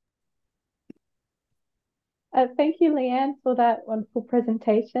 Thank you, Leanne, for that wonderful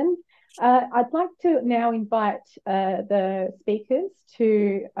presentation. I'd like to now invite the speakers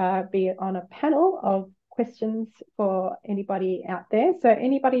to be on a panel of questions for anybody out there. So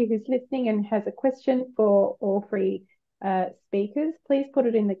anybody who's listening and has a question for all 3 speakers, please put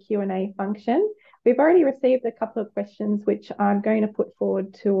it in the Q&A function. We've already received a couple of questions which I'm going to put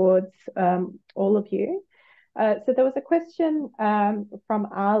forward towards all of you. So there was a question from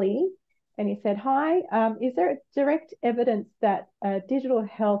Ali, and he said, hi, is there direct evidence that a digital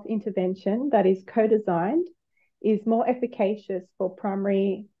health intervention that is co-designed is more efficacious for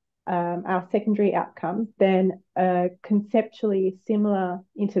primary our secondary outcomes than a conceptually similar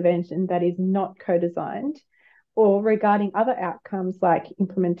intervention that is not co-designed, or regarding other outcomes like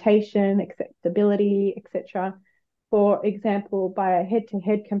implementation, acceptability, etc., for example, by a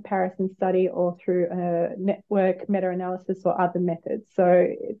head-to-head comparison study or through a network meta-analysis or other methods? So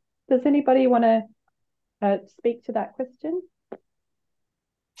does anybody want to speak to that question?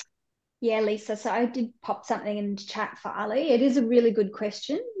 Yeah, Lisa, so I did pop something in the chat for Ali. It is a really good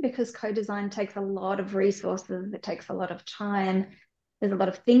question because co-design takes a lot of resources. It takes a lot of time. There's a lot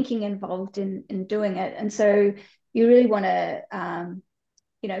of thinking involved in doing it. And so you really want to,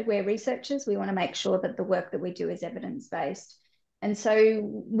 we're researchers. We want to make sure that the work that we do is evidence-based. And so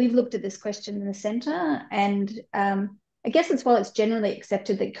we've looked at this question in the centre, and I guess while it's generally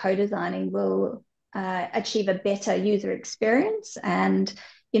accepted that co-designing will achieve a better user experience and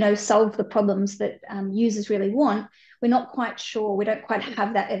solve the problems that users really want, we're not quite sure. We don't quite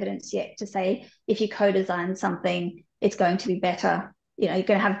have that evidence yet to say if you co-design something, it's going to be better. You're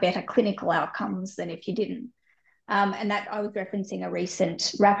going to have better clinical outcomes than if you didn't. And that I was referencing a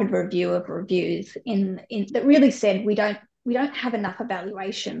recent rapid review of reviews in that really said we don't have enough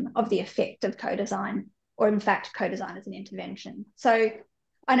evaluation of the effect of co-design, or in fact co-design as an intervention. So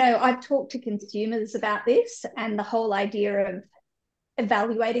I know I've talked to consumers about this, and the whole idea of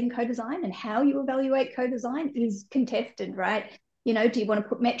evaluating co-design and how you evaluate co-design is contested, right? Do you want to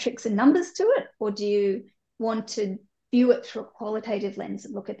put metrics and numbers to it, or do you want to view it through a qualitative lens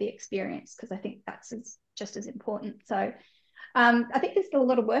and look at the experience? Because I think that's just as important. So I think there's still a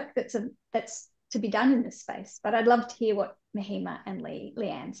lot of work that's to be done in this space, but I'd love to hear what Mahima and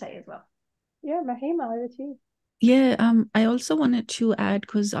Leanne say as well. Yeah, Mahima, over to you. Yeah, I also wanted to add,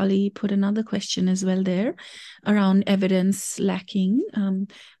 because Ali put another question as well there around evidence lacking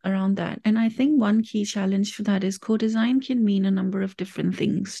around that. And I think one key challenge for that is co-design can mean a number of different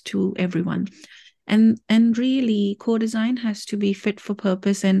things to everyone. And really, co-design has to be fit for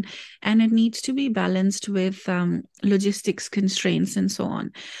purpose, and it needs to be balanced with logistics constraints and so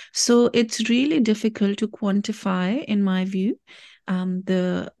on. So it's really difficult to quantify, in my view,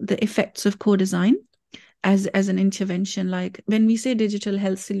 the effects of co-design as an intervention. Like when we say digital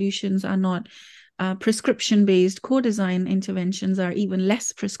health solutions are not prescription-based, co-design interventions are even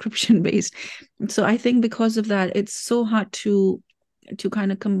less prescription-based. So I think because of that, it's so hard to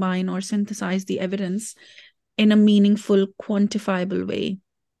kind of combine or synthesize the evidence in a meaningful, quantifiable way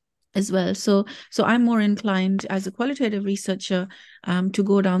as well. So I'm more inclined as a qualitative researcher to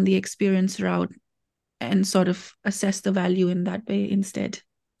go down the experience route and sort of assess the value in that way instead.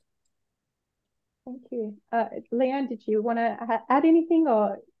 Thank you. Leanne, did you want to add anything,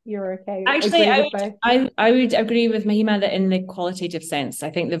 or you're okay? Actually, I would agree with Mahima that in the qualitative sense,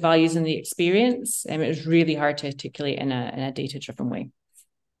 I think the values and the experience, it was really hard to articulate in a data-driven way.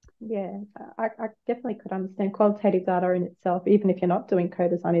 Yeah, I definitely could understand qualitative data in itself, even if you're not doing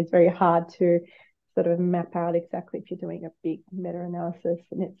co-design, is very hard to sort of map out exactly if you're doing a big meta-analysis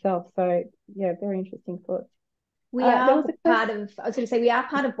in itself. So yeah, very interesting thoughts. We are part of, I was going to say, we are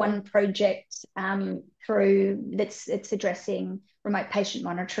part of one project through it's addressing remote patient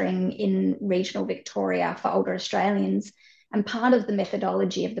monitoring in regional Victoria for older Australians. And part of the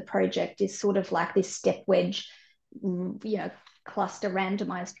methodology of the project is sort of like this step wedge, cluster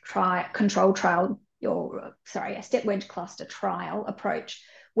randomized control trial, a step wedge cluster trial approach,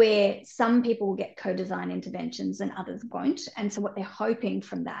 where some people will get co-design interventions and others won't. And so what they're hoping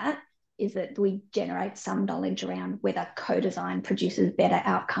from that is that we generate some knowledge around whether co-design produces better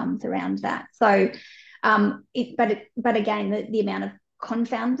outcomes around that. So, but again, the amount of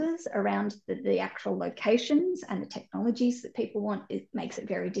confounders around the actual locations and the technologies that people want, it makes it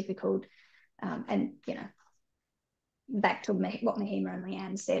very difficult. And, back to what Mahima and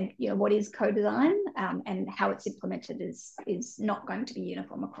Leanne said, what is co-design and how it's implemented is not going to be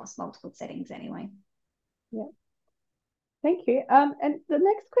uniform across multiple settings anyway. Yeah. Thank you. And the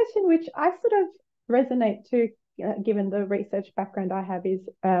next question, which I sort of resonate to, given the research background I have, is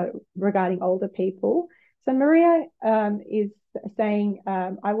regarding older people. So Maria is saying,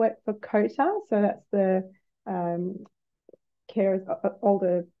 I work for COTA, so that's the Carers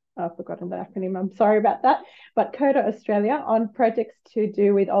Older, I've forgotten the acronym, I'm sorry about that, but COTA Australia, on projects to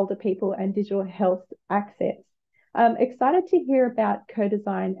do with older people and digital health access. Excited to hear about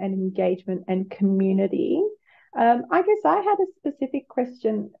co-design and engagement and community. I guess I had a specific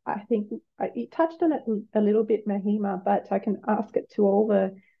question. I think you touched on it a little bit, Mahima, but I can ask it to all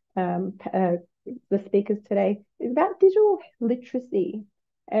the speakers today. It's about digital literacy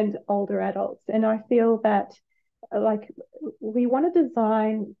and older adults. And I feel that we want to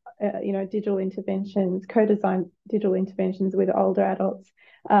design, digital interventions, co-design digital interventions with older adults,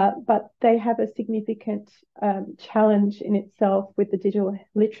 but they have a significant challenge in itself with the digital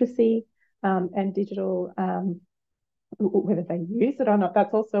literacy and digital, whether they use it or not,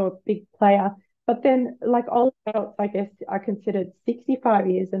 that's also a big player. But then, like older adults, I guess, are considered 65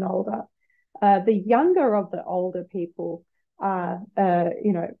 years and older. The younger of the older people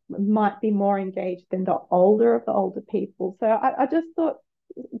might be more engaged than the older of the older people. So I just thought,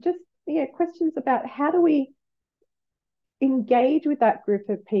 questions about how do we engage with that group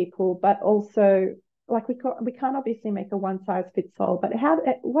of people, but also, like, we can't obviously make a one size fits all, but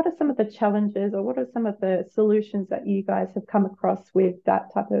what are some of the challenges, or what are some of the solutions that you guys have come across with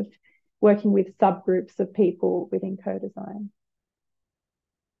that type of working with subgroups of people within co-design?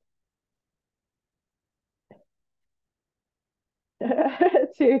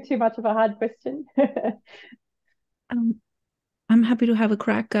 Too much of a hard question. I'm happy to have a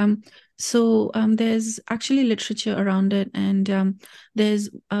crack. So there's actually literature around it, and there's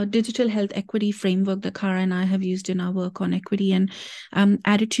a digital health equity framework that Cara and I have used in our work on equity, and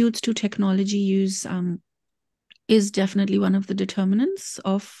attitudes to technology use is definitely one of the determinants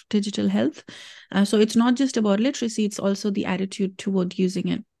of digital health. So it's not just about literacy, it's also the attitude toward using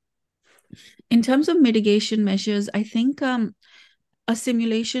it. In terms of mitigation measures, I think a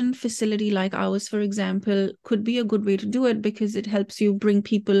simulation facility like ours, for example, could be a good way to do it, because it helps you bring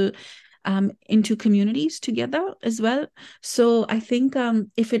people into communities together as well. So I think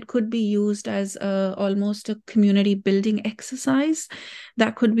if it could be used as almost a community building exercise,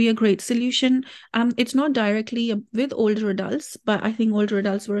 that could be a great solution. It's not directly with older adults, but I think older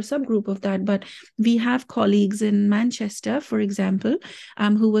adults were a subgroup of that. But we have colleagues in Manchester, for example,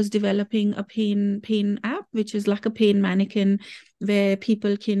 who was developing a pain app, which is like a pain mannequin, where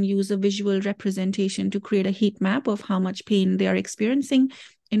people can use a visual representation to create a heat map of how much pain they are experiencing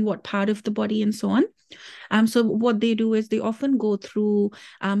in what part of the body and so on. So what they do is they often go through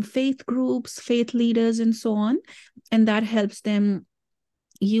faith groups, faith leaders, and so on, and that helps them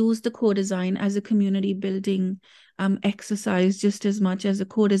use the co-design as a community building exercise just as much as a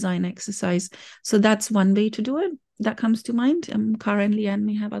co-design exercise. So that's one way to do it that comes to mind. Cara and Leanne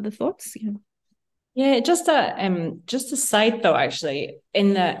may have other thoughts. Yeah, just a side thought, actually,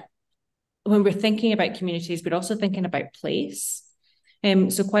 in that when we're thinking about communities, we're also thinking about place.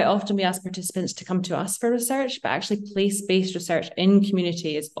 So quite often we ask participants to come to us for research, but actually place-based research in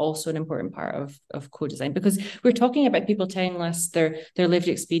community is also an important part of co-design, because we're talking about people telling us their lived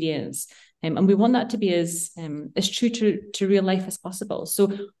experience, and we want that to be as true to real life as possible.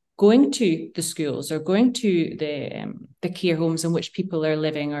 So going to the schools or going to the care homes in which people are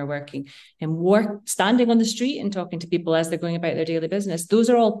living or working, and standing on the street and talking to people as they're going about their daily business. Those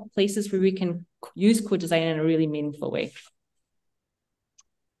are all places where we can use co-design in a really meaningful way.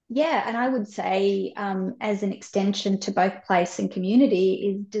 Yeah, and I would say as an extension to both place and community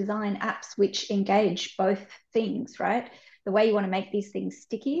is design apps which engage both things, right? The way you want to make these things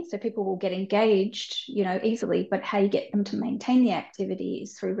sticky so people will get engaged, easily, but how you get them to maintain the activity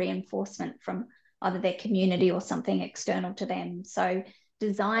is through reinforcement from either their community or something external to them. So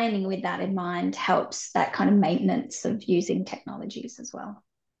designing with that in mind helps that kind of maintenance of using technologies as well.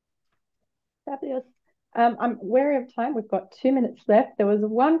 Fabulous. I'm wary of time. We've got 2 minutes left. There was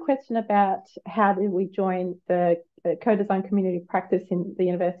one question about how did we join the co-design community practice in the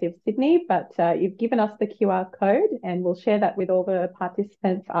University of Sydney, but you've given us the QR code and we'll share that with all the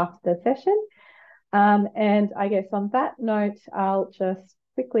participants after the session. And I guess on that note, I'll just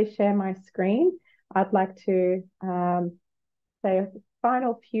quickly share my screen. I'd like to say a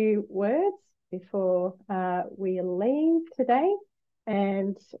final few words before we leave today.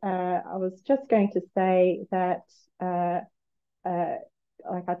 And I was just going to say that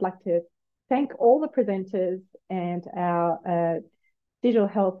I'd like to thank all the presenters and our Digital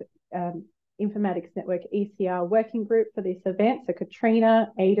Health Informatics Network ECR working group for this event. So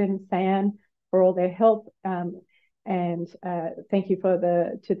Katrina, Aidan, Sam, for all their help. And thank you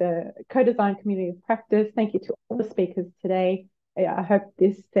to the co-design community of practice. Thank you to all the speakers today. I hope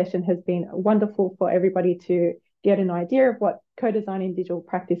this session has been wonderful for everybody to get an idea of what co-design in digital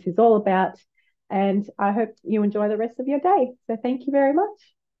practice is all about. And I hope you enjoy the rest of your day. So thank you very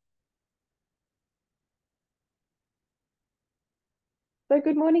much. So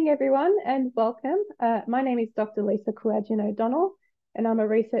good morning, everyone, and welcome. My name is Dr. Lisa Kouladjian O'Donnell, and I'm a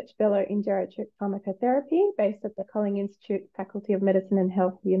research fellow in geriatric pharmacotherapy based at the Culling Institute, Faculty of Medicine and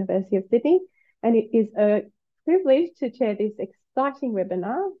Health, University of Sydney. And it is a privilege to chair this exciting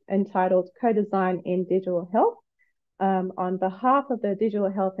webinar entitled Co-Design in Digital Health on behalf of the Digital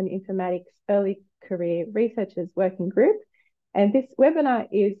Health and Informatics Early Career Researchers Working Group. And this webinar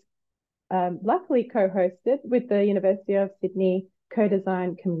is luckily co-hosted with the University of Sydney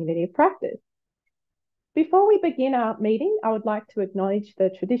Co-Design Community of Practice. Before we begin our meeting, I would like to acknowledge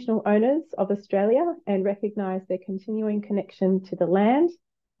the traditional owners of Australia and recognise their continuing connection to the land,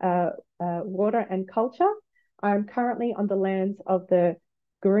 water and culture. I am currently on the lands of the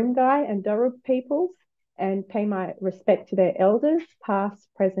Gurungai and Darug peoples and pay my respect to their elders, past,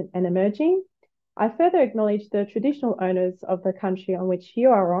 present and emerging. I further acknowledge the traditional owners of the country on which you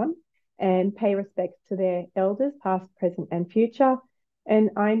are on and pay respects to their elders, past, present and future.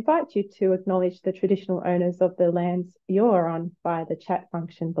 And I invite you to acknowledge the traditional owners of the lands you are on via the chat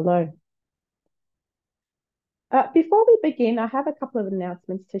function below. Before we begin, I have a couple of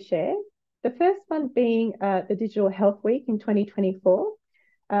announcements to share. The first one being the Digital Health Week in 2024.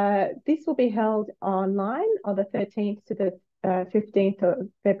 This will be held online on the 13th to the 15th of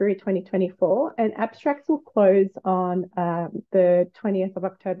February 2024, and abstracts will close on the 20th of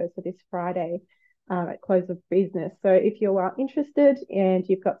October, so this Friday at close of business. So if you are interested and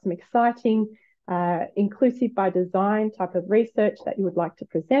you've got some exciting inclusive by design type of research that you would like to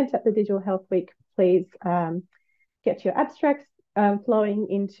present at the Digital Health Week, please get your abstracts flowing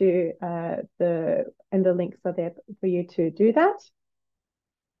into the links are there for you to do that.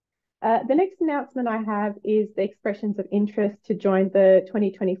 The next announcement I have is the expressions of interest to join the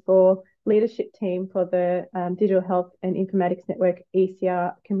 2024 leadership team for the Digital Health and Informatics Network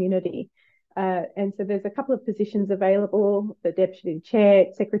ECR community. And so there's a couple of positions available: the Deputy Chair,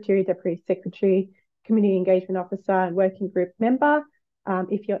 Secretary, Deputy Secretary, Community Engagement Officer and Working Group Member.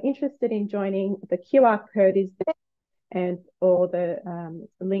 If you're interested in joining, the QR code is there, or the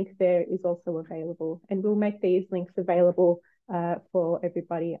link there is also available. And we'll make these links available for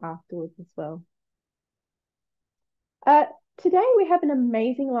everybody afterwards as well. Today we have an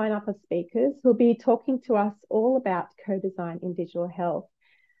amazing lineup of speakers who'll be talking to us all about co-design in digital health.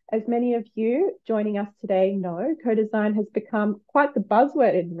 As many of you joining us today know, co-design has become quite the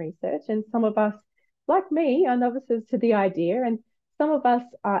buzzword in research, and some of us, like me, are novices to the idea, and some of us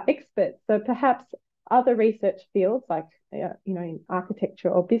are experts. So perhaps other research fields like in architecture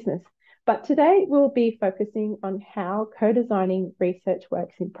or business. But today we'll be focusing on how co-designing research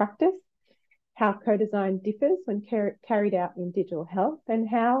works in practice, how co-design differs when carried out in digital health, and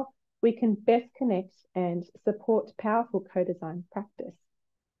how we can best connect and support powerful co-design practice.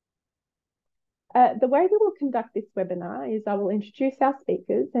 The way we will conduct this webinar is I will introduce our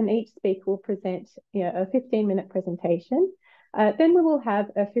speakers, and each speaker will present a 15-minute presentation. Then we will have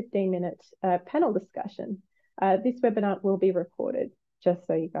a 15-minute panel discussion. This webinar will be recorded. just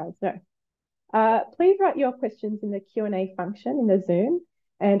so you guys know. Please write your questions in the Q&A function in the Zoom,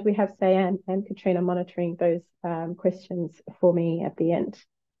 and we have Sayan and Katrina monitoring those questions for me at the end.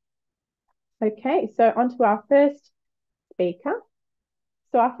 Okay, so on to our first speaker.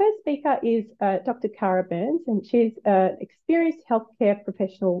 So our first speaker is Dr. Kara Burns, and she's an experienced healthcare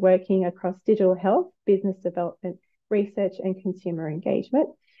professional working across digital health, business development, research, and consumer engagement.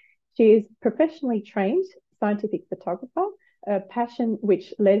 She is professionally trained scientific photographer, a passion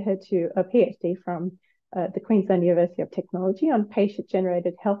which led her to a PhD from the Queensland University of Technology on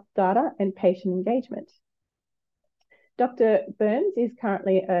patient-generated health data and patient engagement. Dr. Burns is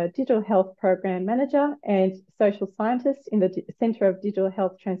currently a digital health program manager and social scientist in the Centre of Digital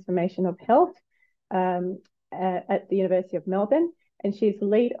Health Transformation of Health at the University of Melbourne. And she's the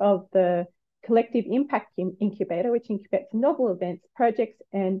lead of the Collective Impact Incubator, which incubates novel events, projects,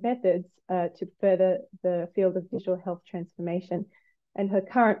 and methods to further the field of digital health transformation. And her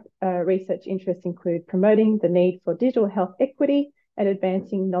current research interests include promoting the need for digital health equity and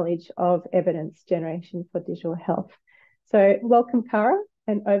advancing knowledge of evidence generation for digital health. So welcome, Kara,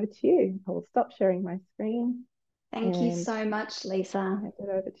 and over to you. I'll stop sharing my screen. Thank you so much, Lisa. Hand it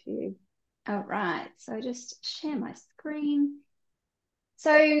over to you. All right, so just share my screen.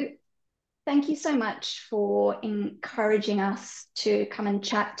 So thank you so much for encouraging us to come and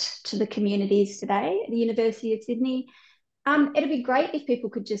chat to the communities today at the University of Sydney. It'd be great if people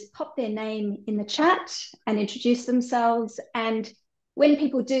could just pop their name in the chat and introduce themselves. And when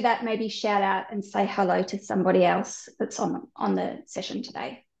people do that, maybe shout out and say hello to somebody else that's on the session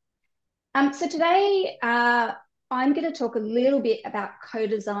today. So today, I'm going to talk a little bit about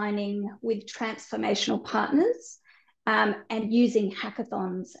co-designing with transformational partners and using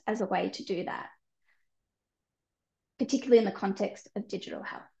hackathons as a way to do that, particularly in the context of digital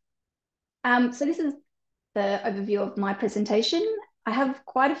health. So this is the overview of my presentation. I have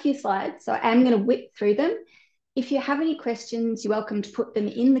quite a few slides, so I am going to whip through them. If you have any questions, you're welcome to put them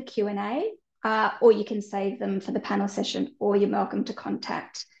in the Q&A, or you can save them for the panel session, or you're welcome to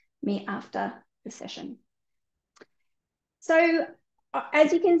contact me after the session. So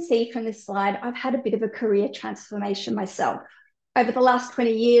as you can see from this slide, I've had a bit of a career transformation myself. Over the last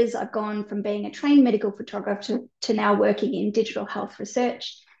 20 years, I've gone from being a trained medical photographer to now working in digital health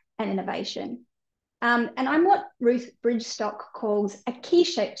research and innovation. And I'm what Ruth Bridgestock calls a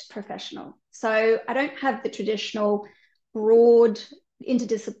key-shaped professional. So I don't have the traditional broad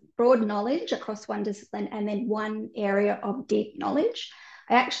knowledge across one discipline and then one area of deep knowledge.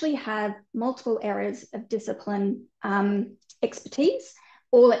 I actually have multiple areas of discipline expertise,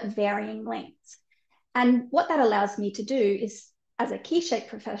 all at varying lengths. And what that allows me to do is, as a key-shaped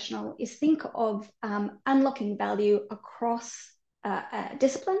professional, is think of unlocking value across a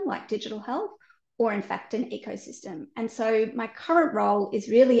discipline like digital health, or in fact an ecosystem. And so my current role is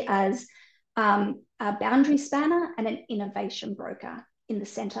really as a boundary spanner and an innovation broker in the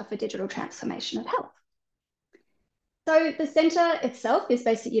Centre for Digital Transformation of Health. So the centre itself is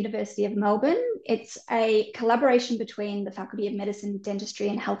based at University of Melbourne. It's a collaboration between the Faculty of Medicine, Dentistry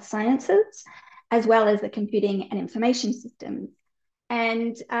and Health Sciences, as well as the Computing and Information Systems.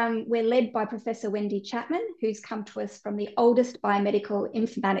 And we're led by Professor Wendy Chapman, who's come to us from the oldest biomedical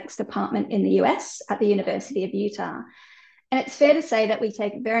informatics department in the US at the University of Utah. And it's fair to say that we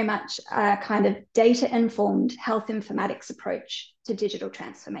take very much a kind of data-informed health informatics approach to digital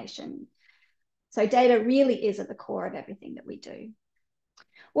transformation. So data really is at the core of everything that we do.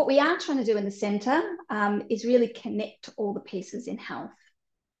 What we are trying to do in the centre is really connect all the pieces in health.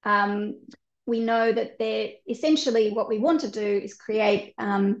 We know that essentially what we want to do is create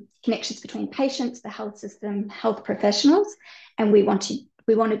connections between patients, the health system, health professionals, and we want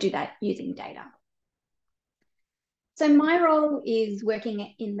to do that using data. So my role is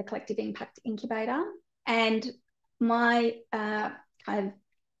working in the Collective Impact Incubator, and my kind of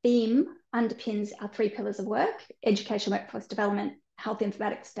theme underpins our 3 pillars of work: education, workforce development, health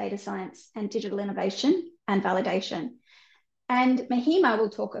informatics, data science, and digital innovation and validation. And Mahima will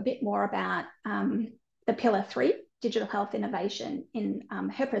talk a bit more about the pillar 3, digital health innovation, in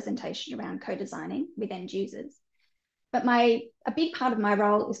her presentation around co-designing with end users. But a big part of my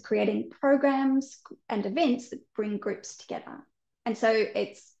role is creating programs and events that bring groups together. And so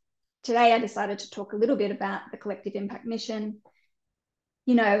today I decided to talk a little bit about the Collective Impact mission,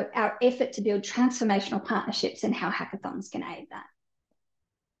 you know, our effort to build transformational partnerships and how hackathons can aid that.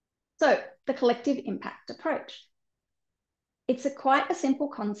 So the Collective Impact approach. It's quite a simple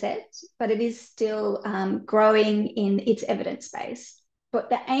concept, but it is still growing in its evidence base. But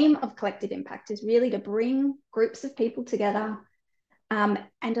the aim of Collective Impact is really to bring groups of people together and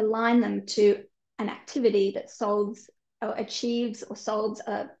align them to an activity that solves or achieves or solves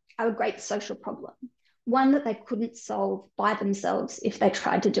a great social problem, one that they couldn't solve by themselves if they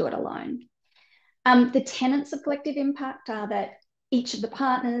tried to do it alone. The tenets of collective impact are that each of the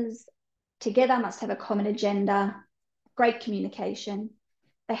partners together must have a common agenda, great communication.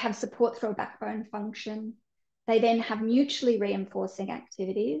 They have support through a backbone function. They then have mutually reinforcing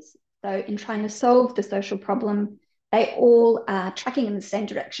activities. So in trying to solve the social problem, they all are tracking in the same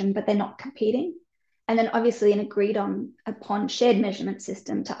direction, but they're not competing. And then obviously an agreed upon shared measurement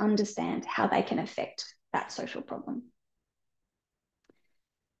system to understand how they can affect that social problem.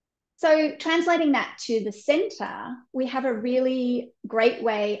 So translating that to the centre, we have a really great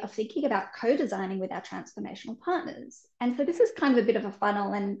way of thinking about co-designing with our transformational partners. And so this is kind of a bit of a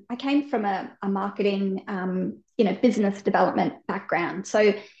funnel, and I came from a marketing, business development background.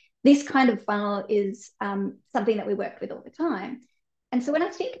 So this kind of funnel is something that we work with all the time. And so when I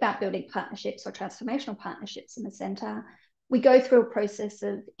think about building partnerships or transformational partnerships in the centre, we go through a process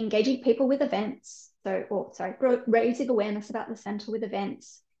of engaging people with events. Raising awareness about the centre with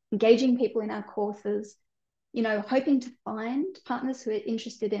events, engaging people in our courses, hoping to find partners who are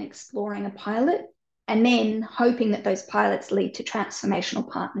interested in exploring a pilot, and then hoping that those pilots lead to transformational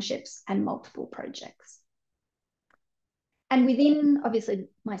partnerships and multiple projects. And within, obviously,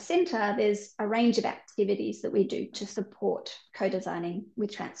 my centre, there's a range of activities that we do to support co-designing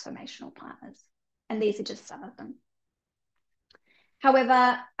with transformational partners. And these are just some of them.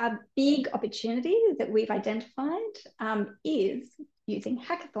 However, a big opportunity that we've identified is using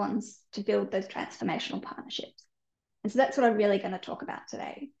hackathons to build those transformational partnerships. And so that's what I'm really going to talk about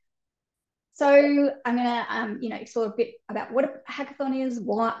today. So I'm going to, explore a bit about what a hackathon is,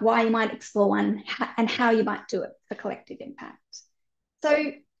 why you might explore one, and how you might do it for collective impact.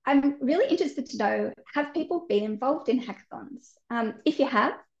 So I'm really interested to know, have people been involved in hackathons? If you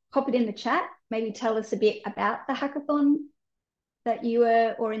have, pop it in the chat. Maybe tell us a bit about the hackathon that you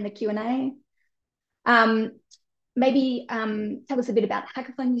were, or in the Q&A. Maybe tell us a bit about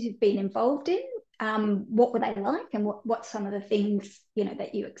hackathons you've been involved in. What were they like, and what some of the things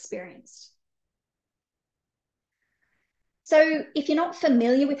that you experienced? So if you're not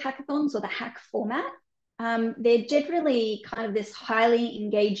familiar with hackathons or the hack format, they're generally kind of this highly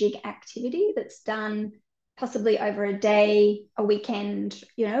engaging activity that's done possibly over a day, a weekend,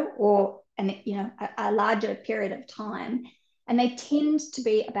 or a larger period of time. And they tend to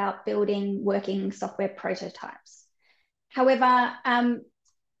be about building working software prototypes. However,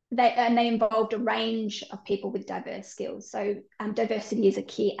 they involved a range of people with diverse skills. So diversity is a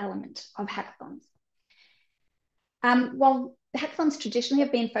key element of hackathons. While hackathons traditionally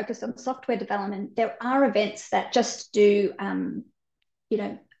have been focused on software development, there are events that just do,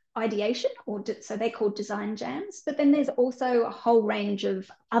 ideation, so they're called design jams. But then there's also a whole range of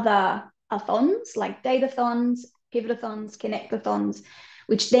other athons, like datathons, pivotathons, connectathons,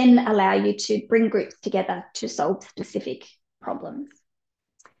 which then allow you to bring groups together to solve specific problems.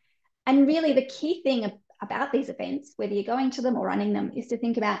 And really the key thing about these events, whether you're going to them or running them, is to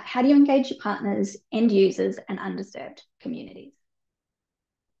think about how do you engage your partners, end users, and underserved communities.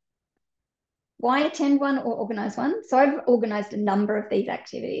 Why attend one or organise one? So I've organised a number of these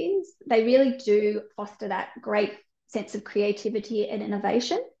activities. They really do foster that great sense of creativity and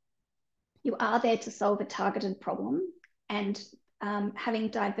innovation. You are there to solve a targeted problem, and having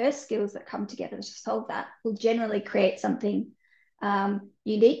diverse skills that come together to solve that will generally create something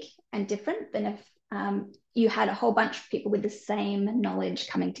unique and different than if you had a whole bunch of people with the same knowledge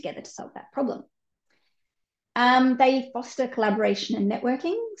coming together to solve that problem. They foster collaboration and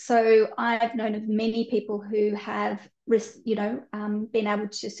networking. So I've known of many people who have, been able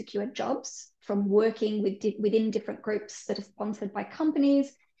to secure jobs from working within different groups that are sponsored by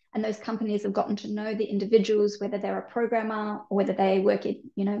companies. And those companies have gotten to know the individuals, whether they're a programmer or whether they work in,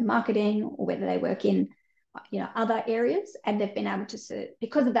 marketing, or whether they work in, other areas. And they've been able to,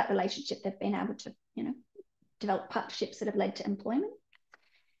 because of that relationship, they've been able to, develop partnerships that have led to employment.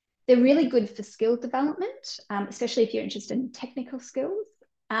 They're really good for skill development, especially if you're interested in technical skills.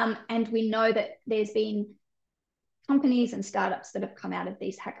 And we know that there's been companies and startups that have come out of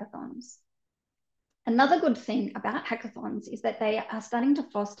these hackathons. Another good thing about hackathons is that they are starting to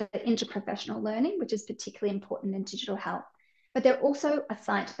foster interprofessional learning, which is particularly important in digital health. But they're also a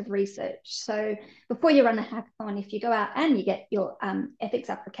site of research. So before you run a hackathon, if you go out and you get your ethics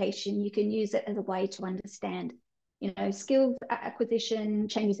application, you can use it as a way to understand, skills acquisition,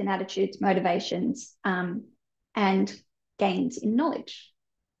 changes in attitudes, motivations, and gains in knowledge.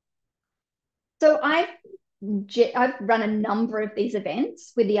 So I've run a number of these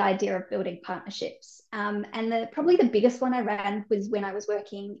events with the idea of building partnerships. And probably the biggest one I ran was when I was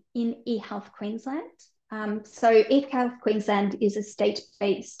working in eHealth Queensland. So eHealth Queensland is a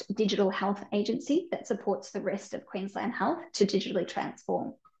state-based digital health agency that supports the rest of Queensland Health to digitally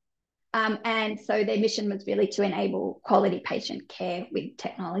transform. And so their mission was really to enable quality patient care with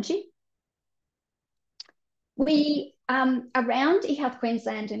technology. We, around eHealth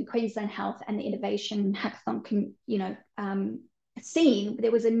Queensland and Queensland Health and the Innovation Hackathon, scene,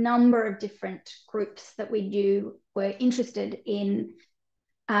 there was a number of different groups that we knew were interested in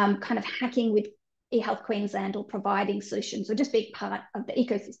kind of hacking with eHealth Queensland or providing solutions or just being part of the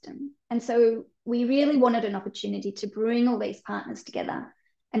ecosystem. And so we really wanted an opportunity to bring all these partners together.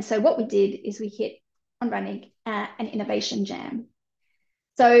 And so what we did is we hit on running an innovation jam.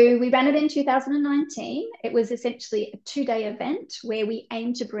 So we ran it in 2019. It was essentially a 2-day event where we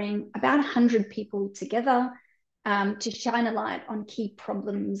aimed to bring about 100 people together to shine a light on key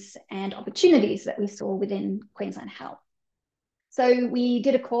problems and opportunities that we saw within Queensland Health. So we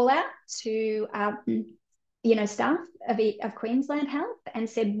did a call out to staff of Queensland Health and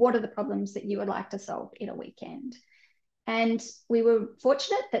said, what are the problems that you would like to solve in a weekend? And we were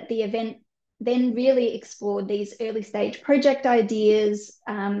fortunate that the event then really explored these early stage project ideas,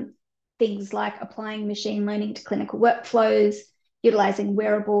 things like applying machine learning to clinical workflows, utilising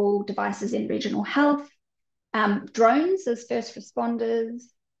wearable devices in regional health, drones as first responders,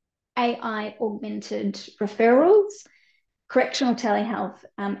 AI augmented referrals, correctional telehealth,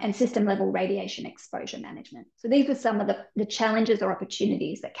 and system level radiation exposure management. So these were some of the challenges or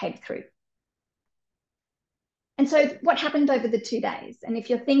opportunities that came through. And so what happened over the 2 days? And if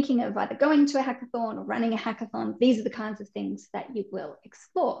you're thinking of either going to a hackathon or running a hackathon, these are the kinds of things that you will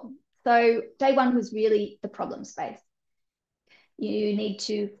explore. So day one was really the problem space. You need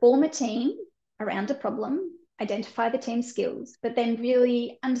to form a team around a problem, identify the team skills, but then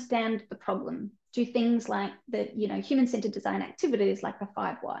really understand the problem. Do things like the human-centered design activities like the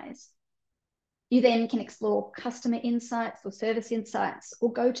 5 whys. You then can explore customer insights or service insights,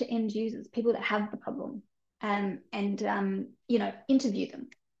 or go to end users, people that have the problem, and interview them.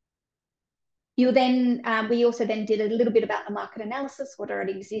 You then we also then did a little bit about the market analysis, what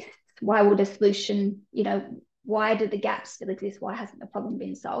already exists, why would a solution, why do the gaps still exist, why hasn't the problem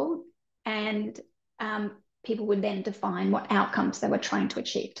been solved, and people would then define what outcomes they were trying to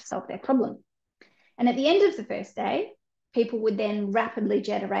achieve to solve their problem. And at the end of the first day, people would then rapidly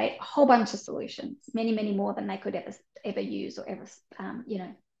generate a whole bunch of solutions, many, many more than they could ever use or ever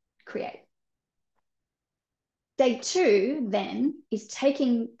create. Day two then is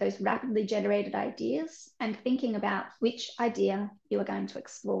taking those rapidly generated ideas and thinking about which idea you are going to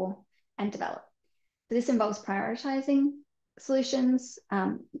explore and develop. So this involves prioritizing solutions,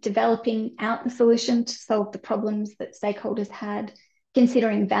 developing out the solution to solve the problems that stakeholders had,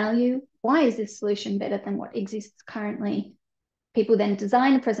 considering value. Why is this solution better than what exists currently? People then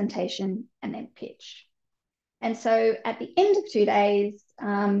design a presentation and then pitch. And so at the end of 2 days,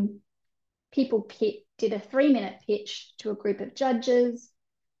 people did a 3-minute pitch to a group of judges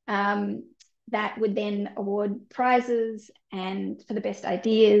that would then award prizes and for the best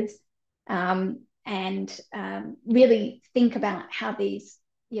ideas, and really think about how these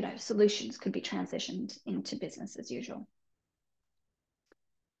solutions could be transitioned into business as usual.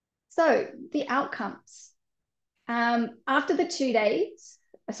 So the outcomes. After the 2 days,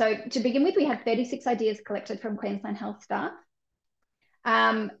 so to begin with, we had 36 ideas collected from Queensland Health staff.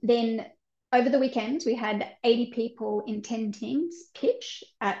 Then over the weekend, we had 80 people in 10 teams pitch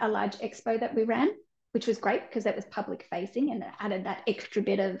at a large expo that we ran, which was great because that was public facing and it added that extra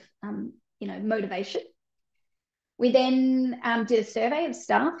bit of motivation. We then did a survey of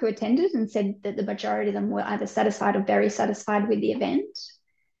staff who attended and said that the majority of them were either satisfied or very satisfied with the event.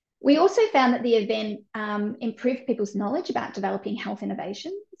 We also found that the event improved people's knowledge about developing health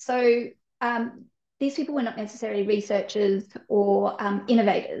innovation. So these people were not necessarily researchers or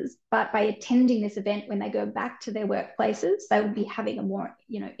innovators, but by attending this event, when they go back to their workplaces, they would be having a more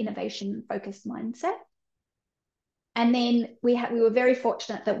innovation-focused mindset. And then we were very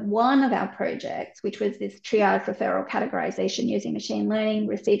fortunate that one of our projects, which was this triage referral categorization using machine learning,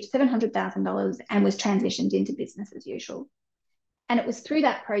 received $700,000 and was transitioned into business as usual. And it was through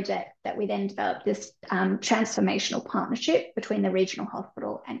that project that we then developed this transformational partnership between the regional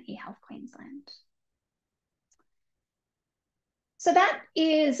hospital and eHealth Queensland. So that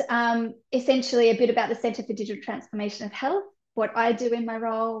is essentially a bit about the Centre for Digital Transformation of Health, what I do in my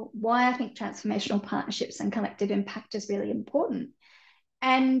role, why I think transformational partnerships and collective impact is really important.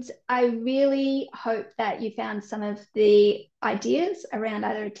 And I really hope that you found some of the ideas around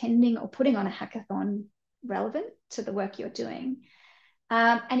either attending or putting on a hackathon relevant to the work you're doing.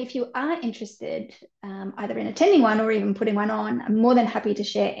 And if you are interested either in attending one or even putting one on, I'm more than happy to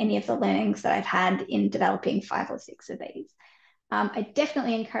share any of the learnings that I've had in developing 5 or 6 of these. I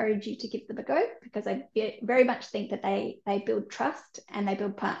definitely encourage you to give them a go, because I very much think that they build trust and they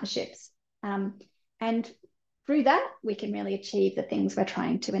build partnerships. And through that, we can really achieve the things we're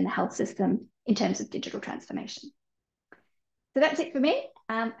trying to in the health system in terms of digital transformation. So that's it for me.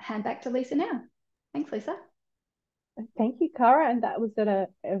 Hand back to Lisa now. Thanks, Lisa. Thank you, Cara. And that was a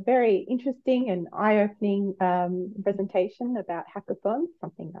very interesting and eye-opening presentation about hackathons,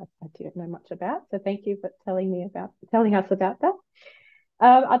 something I didn't know much about. So thank you for telling us about that.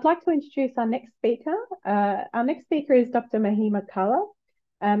 I'd like to introduce our next speaker. Our next speaker is Dr. Mahima Kalla.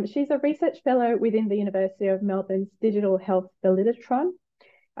 She's a research fellow within the University of Melbourne's Digital Health Validitron.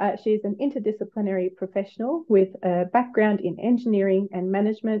 She's an interdisciplinary professional with a background in engineering and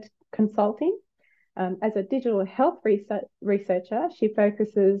management consulting. As a digital health researcher, she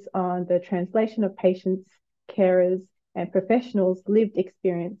focuses on the translation of patients, carers, and professionals' lived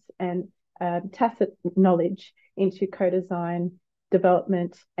experience and tacit knowledge into co-design,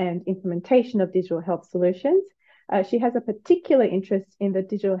 development, and implementation of digital health solutions. She has a particular interest in the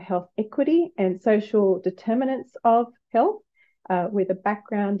digital health equity and social determinants of health. With a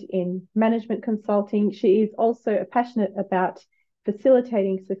background in management consulting, she is also passionate about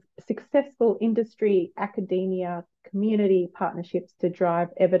facilitating successful industry, academia, community partnerships to drive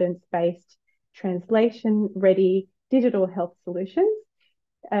evidence-based, translation-ready digital health solutions.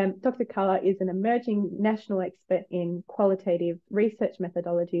 Dr. Kalla is an emerging national expert in qualitative research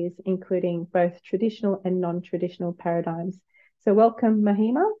methodologies, including both traditional and non-traditional paradigms. So welcome,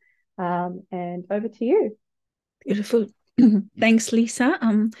 Mahima, and over to you. Beautiful. Thanks, Lisa.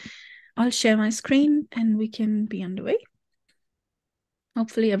 I'll share my screen and we can be underway.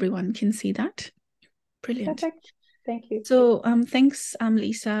 Hopefully everyone can see that. Brilliant. Perfect. Thank you. So thanks,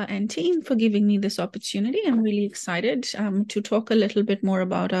 Lisa and team, for giving me this opportunity. I'm really excited to talk a little bit more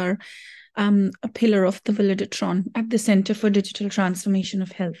about our a pillar of the Validitron at the Center for Digital Transformation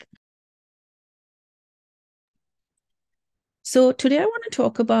of Health. So today I want to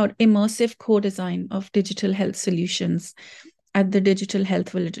talk about immersive co-design of digital health solutions at the Digital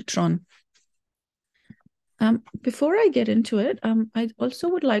Health Validitron. Before I get into it, I also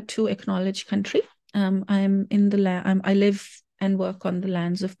would like to acknowledge country. I live and work on the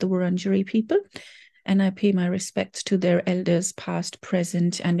lands of the Wurundjeri people, and I pay my respects to their elders, past,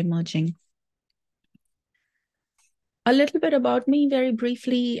 present, and emerging. A little bit about me, very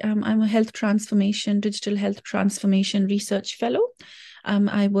briefly. I'm a digital health transformation research fellow.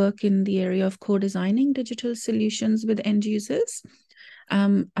 I work in the area of co-designing digital solutions with end users.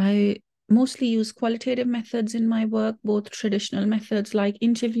 I mostly use qualitative methods in my work, both traditional methods like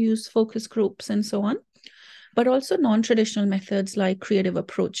interviews, focus groups, and so on, but also non-traditional methods like creative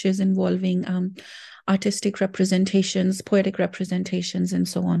approaches involving artistic representations, poetic representations, and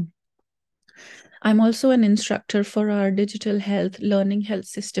so on. I'm also an instructor for our Digital Health Learning Health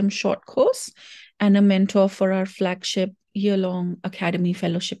System short course and a mentor for our flagship year-long Academy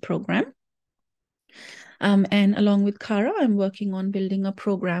Fellowship program. And along with Cara, I'm working on building a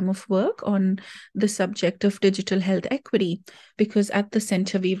program of work on the subject of digital health equity, because at the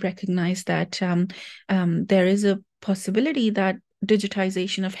center, we've recognized that there is a possibility that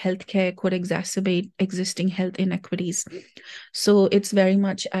digitization of healthcare could exacerbate existing health inequities. So it's very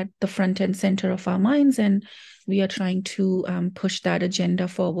much at the front and center of our minds, and we are trying to push that agenda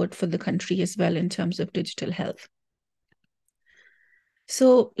forward for the country as well in terms of digital health.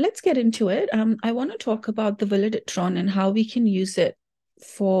 So let's get into it. I want to talk about the Validitron and how we can use it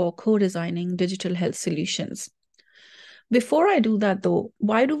for co-designing digital health solutions. Before I do that, though,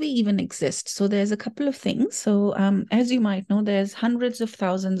 why do we even exist? So there's a couple of things. So as you might know, there's hundreds of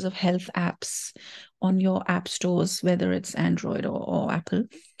thousands of health apps on your app stores, whether it's Android or Apple.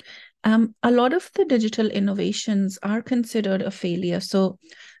 A lot of the digital innovations are considered a failure. So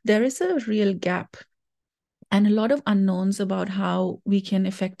there is a real gap and a lot of unknowns about how we can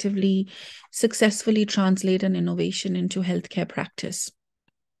effectively, successfully translate an innovation into healthcare practice.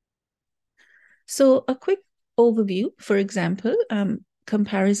 So a quick overview, for example,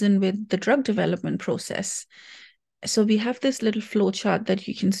 comparison with the drug development process. So we have this little flow chart that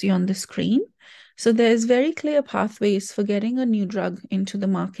you can see on the screen. So there's very clear pathways for getting a new drug into the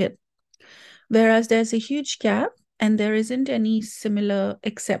market, whereas there's a huge gap and there isn't any similar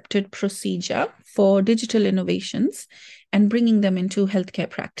accepted procedure for digital innovations and bringing them into healthcare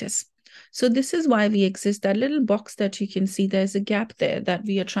practice. So this is why we exist. That little box that you can see, there's a gap there that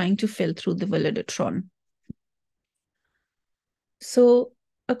we are trying to fill through the Validitron. So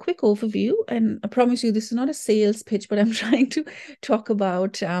a quick overview, and I promise you this is not a sales pitch, but I'm trying to talk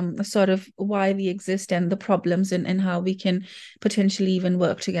about sort of why we exist and the problems and how we can potentially even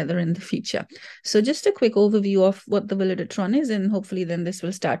work together in the future. So just a quick overview of what the Validatron is, and hopefully then this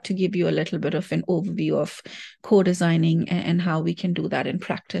will start to give you a little bit of an overview of co-designing and how we can do that in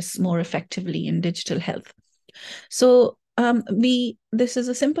practice more effectively in digital health. So this is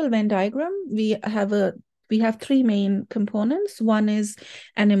a simple Venn diagram. We have three main components. One is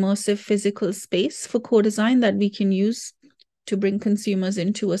an immersive physical space for co-design that we can use to bring consumers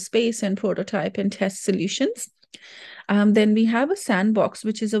into a space and prototype and test solutions. Then we have a sandbox,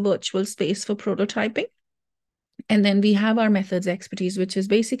 which is a virtual space for prototyping. And then we have our methods expertise, which is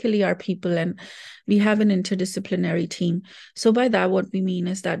basically our people, and we have an interdisciplinary team. So by that, what we mean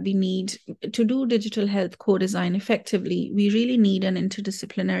is that we need to do digital health co-design effectively. We really need an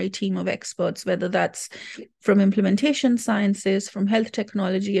interdisciplinary team of experts, whether that's from implementation sciences, from health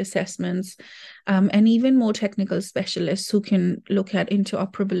technology assessments, and even more technical specialists who can look at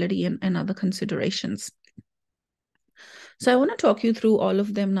interoperability and other considerations. So I want to talk you through all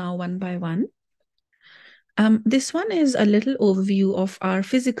of them now one by one. This one is a little overview of our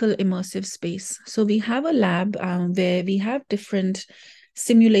physical immersive space. So we have a lab where we have different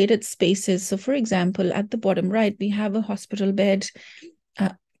simulated spaces. So for example, at the bottom right, we have a hospital bed.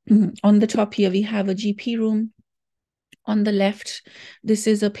 On the top here, we have a GP room. On the left, this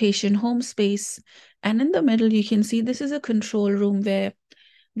is a patient home space. And in the middle, you can see this is a control room where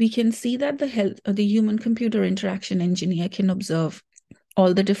we can see that the human-computer interaction engineer can observe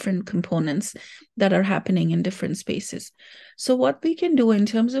all the different components that are happening in different spaces. So what we can do in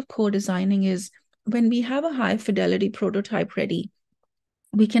terms of co-designing is when we have a high fidelity prototype ready,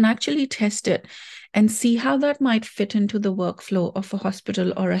 we can actually test it and see how that might fit into the workflow of a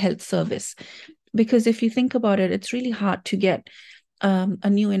hospital or a health service. Because if you think about it, it's really hard to get a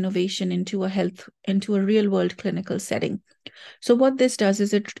new innovation into a real world clinical setting. So what this does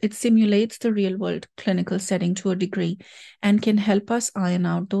is it simulates the real world clinical setting to a degree and can help us iron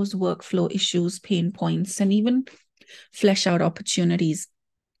out those workflow issues, pain points, and even flesh out opportunities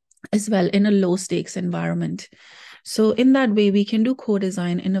as well in a low stakes environment. So in that way, we can do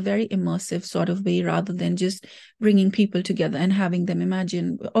co-design in a very immersive sort of way rather than just bringing people together and having them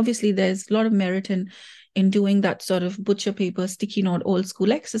imagine. Obviously, there's a lot of merit in doing that sort of butcher paper, sticky note, old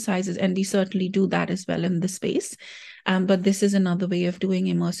school exercises, and we certainly do that as well in the space. But this is another way of doing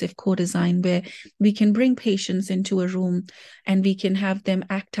immersive co-design where we can bring patients into a room and we can have them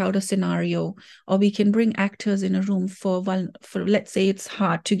act out a scenario, or we can bring actors in a room for let's say it's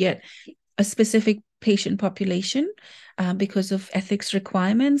hard to get a specific patient population because of ethics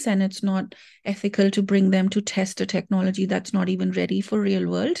requirements, and it's not ethical to bring them to test a technology that's not even ready for real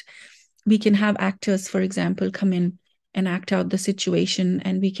world. We can have actors, for example, come in and act out the situation,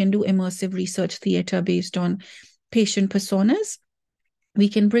 and we can do immersive research theater based on patient personas. We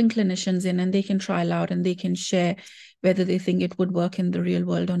can bring clinicians in and they can trial out and they can share whether they think it would work in the real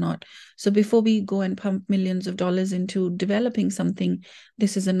world or not. So before we go and pump millions of dollars into developing something,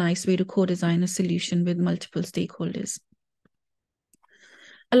 this is a nice way to co-design a solution with multiple stakeholders.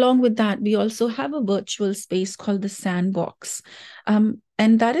 Along with that, we also have a virtual space called the sandbox.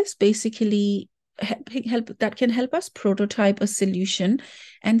 And that is basically that can help us prototype a solution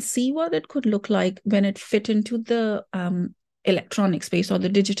and see what it could look like when it fit into the electronic space or the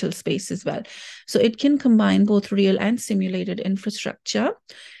digital space as well. So it can combine both real and simulated infrastructure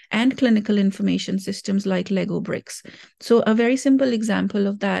and clinical information systems like Lego bricks. So a very simple example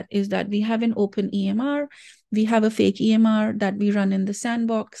of that is that we have an open EMR, we have a fake EMR that we run in the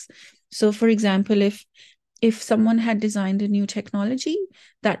sandbox. So for example, if someone had designed a new technology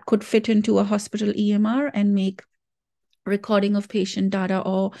that could fit into a hospital EMR and make recording of patient data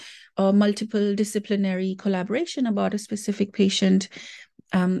or multiple disciplinary collaboration about a specific patient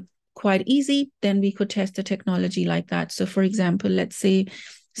quite easy, then we could test a technology like that. So for example, let's say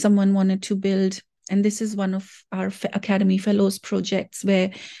someone wanted to build, and this is one of our Academy Fellows projects where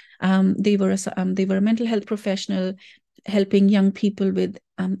they were a mental health professional helping young people with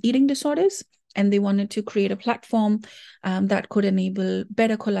eating disorders. And they wanted to create a platform that could enable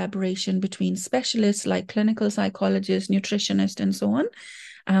better collaboration between specialists like clinical psychologists, nutritionists, and so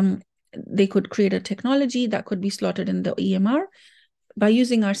on. They could create a technology that could be slotted in the EMR. By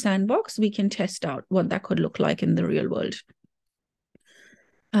using our sandbox, we can test out what that could look like in the real world.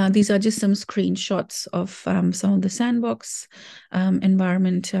 These are just some screenshots of some of the sandbox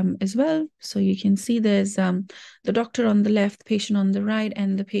environment as well. So you can see there's the doctor on the left, patient on the right,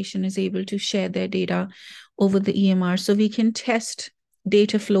 and the patient is able to share their data over the EMR. So we can test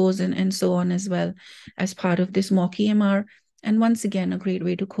data flows and so on as well as part of this mock EMR. And once again, a great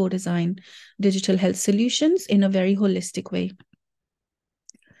way to co-design digital health solutions in a very holistic way.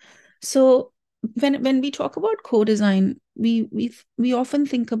 So when we talk about co-design, we often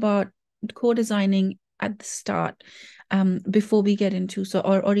think about co-designing at the start, before we get into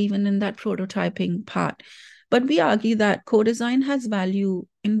or even in that prototyping part. But we argue that co-design has value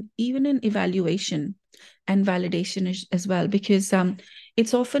even in evaluation and validation as well, because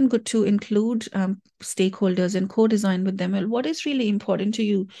it's often good to include stakeholders and co-design with them. Well, what is really important to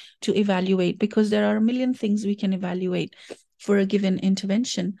you to evaluate? Because there are a million things we can evaluate for a given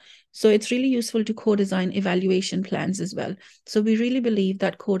intervention. So it's really useful to co-design evaluation plans as well. So we really believe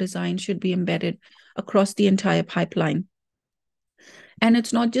that co-design should be embedded across the entire pipeline. And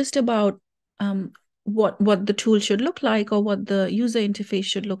it's not just about what the tool should look like or what the user interface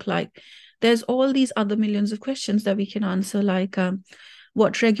should look like. There's all these other millions of questions that we can answer, like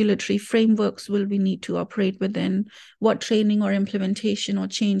what regulatory frameworks will we need to operate within? What training or implementation or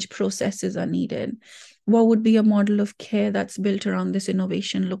change processes are needed? What would be a model of care that's built around this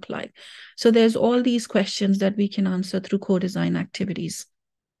innovation look like? So there's all these questions that we can answer through co-design activities.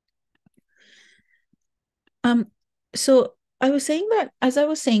 So I was saying that, as I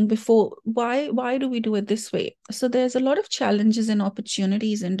was saying before, why do we do it this way? So there's a lot of challenges and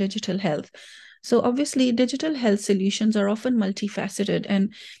opportunities in digital health. So obviously, digital health solutions are often multifaceted,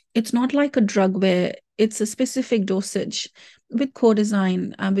 and it's not like a drug where it's a specific dosage. With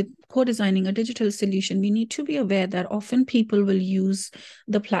co-designing a digital solution, we need to be aware that often people will use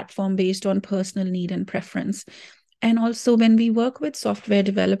the platform based on personal need and preference. And also, when we work with software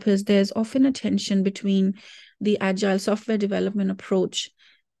developers, there's often a tension between the agile software development approach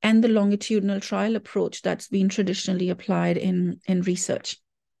and the longitudinal trial approach that's been traditionally applied in research.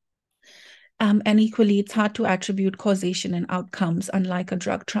 And equally, it's hard to attribute causation and outcomes, unlike a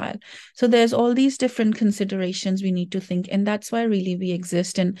drug trial. So there's all these different considerations we need to think, and that's why really we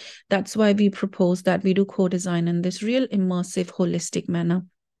exist, and that's why we propose that we do co-design in this real immersive, holistic manner.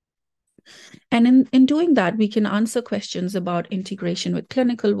 And in doing that, we can answer questions about integration with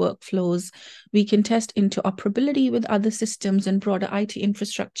clinical workflows. We can test interoperability with other systems and broader IT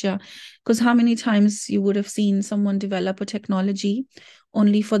infrastructure. Because how many times you would have seen someone develop a technology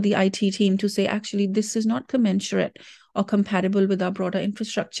only for the IT team to say, actually, this is not commensurate or compatible with our broader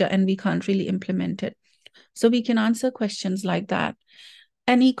infrastructure, and we can't really implement it. So we can answer questions like that.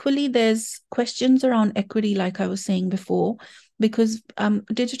 And equally, there's questions around equity, like I was saying before, because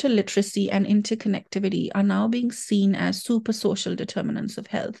digital literacy and interconnectivity are now being seen as super social determinants of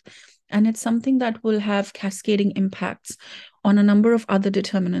health. And it's something that will have cascading impacts on a number of other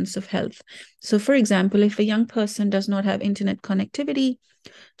determinants of health. So, for example, if a young person does not have internet connectivity,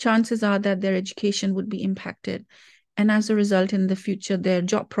 chances are that their education would be impacted. And as a result, in the future, their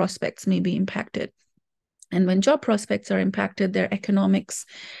job prospects may be impacted. And when job prospects are impacted, their economics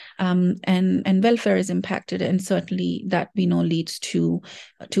and welfare is impacted, and certainly that we know leads to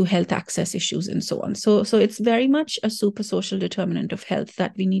health access issues and so on. So it's very much a super social determinant of health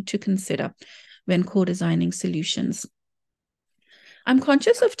that we need to consider when co-designing solutions. I'm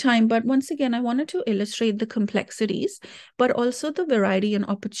conscious of time, but once again, I wanted to illustrate the complexities, but also the variety and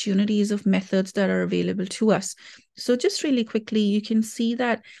opportunities of methods that are available to us. So just really quickly, you can see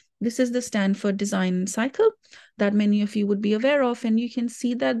that this is the Stanford design cycle that many of you would be aware of. And you can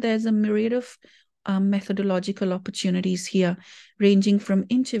see that there's a myriad of methodological opportunities here, ranging from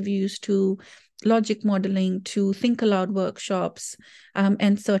interviews to logic modeling to think aloud workshops,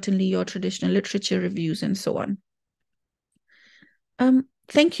 and certainly your traditional literature reviews and so on.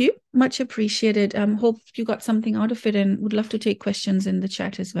 Thank you. Much appreciated. Hope you got something out of it, and would love to take questions in the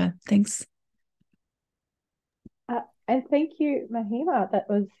chat as well. Thanks. And thank you, Mahima. That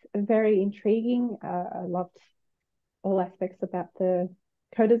was very intriguing. I loved all aspects about the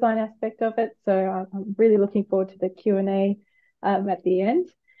co-design aspect of it. So I'm really looking forward to the Q&A at the end.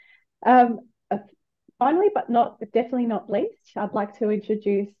 Finally, but definitely not least, I'd like to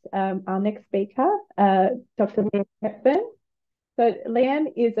introduce our next speaker, Dr. Leanne Hepburn. So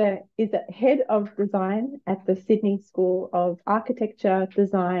Leanne is a head of design at the Sydney School of Architecture,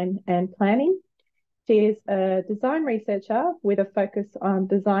 Design and Planning. She is a design researcher with a focus on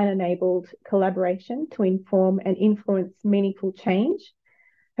design-enabled collaboration to inform and influence meaningful change.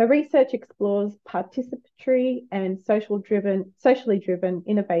 Her research explores participatory and socially driven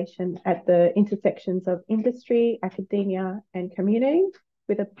innovation at the intersections of industry, academia, and community,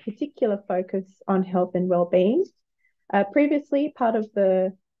 with a particular focus on health and well-being. Previously, she was part of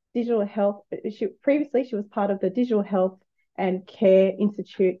the Digital Health and Care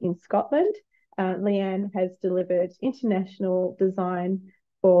Institute in Scotland. Leanne has delivered international design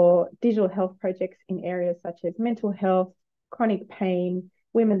for digital health projects in areas such as mental health, chronic pain,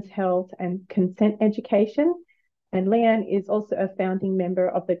 women's health, and consent education. And Leanne is also a founding member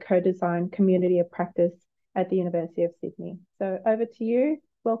of the Co-Design Community of Practice at the University of Sydney. So over to you.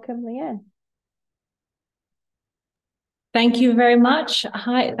 Welcome, Leanne. Thank you very much.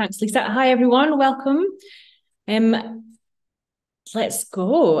 Hi, thanks, Lisa. Hi, everyone. Welcome. Let's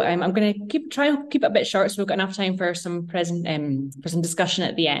go. I'm going to try and keep it a bit short, so we've got enough time for some discussion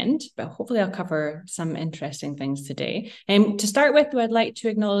at the end. But hopefully, I'll cover some interesting things today. To start with, I'd like to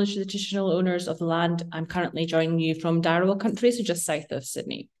acknowledge the traditional owners of the land. I'm currently joining you from Darawal country, so just south of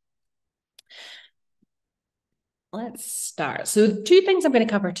Sydney. Let's start. So 2 things I'm going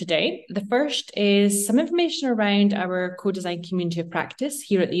to cover today. The first is some information around our co-design community of practice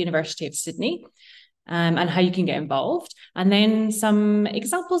here at the University of Sydney. And how you can get involved, and then some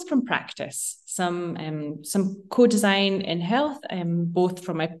examples from practice, some co-design in health, both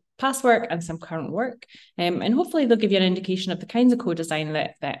from my past work and some current work, and hopefully they'll give you an indication of the kinds of co-design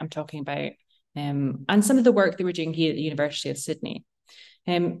that I'm talking about, and some of the work that we're doing here at the University of Sydney.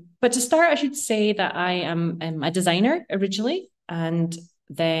 But to start, I should say that I am a designer originally, and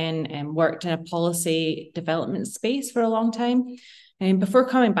then worked in a policy development space for a long time. Before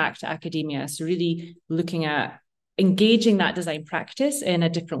coming back to academia, so really looking at engaging that design practice in a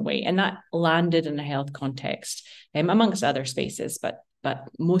different way, and that landed in a health context, amongst other spaces, but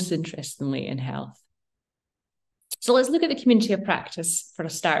most interestingly in health. So let's look at the community of practice for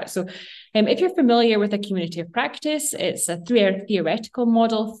a start. So if you're familiar with a community of practice, it's a theoretical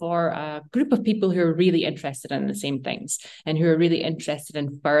model for a group of people who are really interested in the same things and who are really interested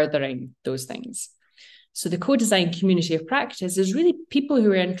in furthering those things. So the co-design community of practice is really people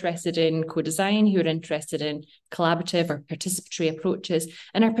who are interested in co-design, who are interested in collaborative or participatory approaches,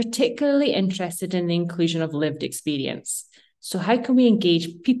 and are particularly interested in the inclusion of lived experience. So how can we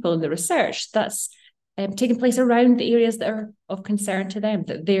engage people in the research that's taking place around the areas that are of concern to them,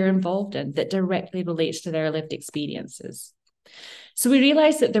 that they're involved in, that directly relates to their lived experiences? So we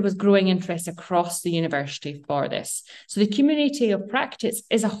realised that there was growing interest across the university for this. So the community of practice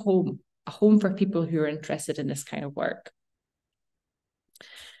is a home for people who are interested in this kind of work.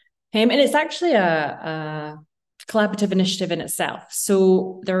 And it's actually a collaborative initiative in itself.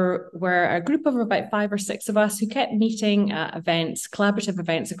 So there were a group of about 5 or 6 of us who kept meeting at events, collaborative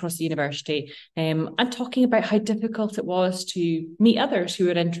events across the university, and talking about how difficult it was to meet others who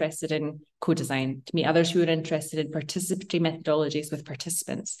were interested in co-design, to meet others who were interested in participatory methodologies with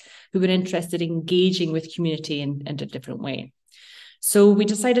participants, who were interested in engaging with community in a different way. So we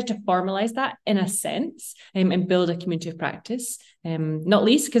decided to formalize that in a sense, and build a community of practice, not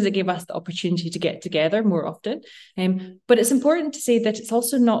least because it gave us the opportunity to get together more often. But it's important to say that it's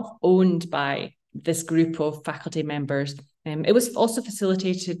also not owned by this group of faculty members. It was also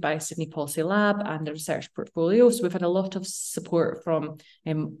facilitated by Sydney Policy Lab and the research portfolio. So we've had a lot of support from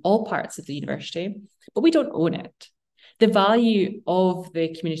all parts of the university, but we don't own it. The value of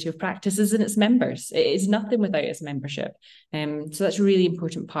the community of practice is in its members. It is nothing without its membership. So that's a really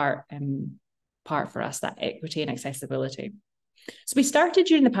important part for us, that equity and accessibility. So we started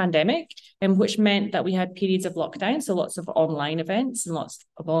during the pandemic, which meant that we had periods of lockdown, so lots of online events and lots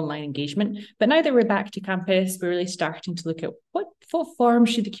of online engagement. But now that we're back to campus, we're really starting to look at what form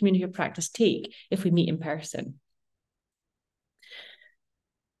should the community of practice take if we meet in person.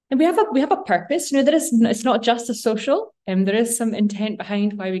 And we have a purpose, it's not just a social, there is some intent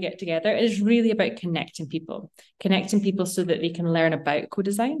behind why we get together. It is really about connecting people so that they can learn about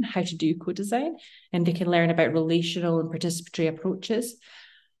co-design, how to do co-design, and they can learn about relational and participatory approaches.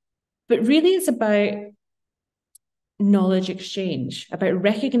 But really it's about knowledge exchange, about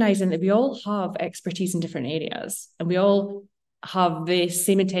recognizing that we all have expertise in different areas and we all have the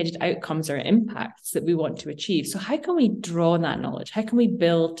same intended outcomes or impacts that we want to achieve. So how can we draw on that knowledge? How can we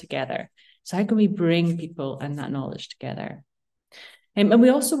build together? So how can we bring people and that knowledge together? And we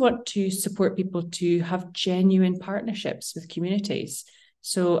also want to support people to have genuine partnerships with communities.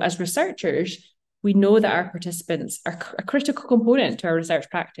 So as researchers, we know that our participants are a critical component to our research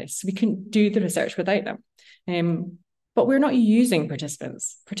practice. We couldn't do the research without them. But we're not using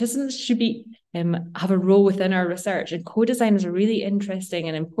participants. Participants should have a role within our research, and co-design is a really interesting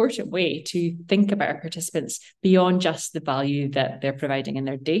and important way to think about our participants beyond just the value that they're providing in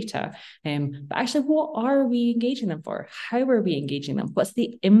their data. But actually, what are we engaging them for? How are we engaging them? What's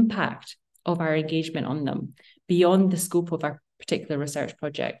the impact of our engagement on them beyond the scope of our particular research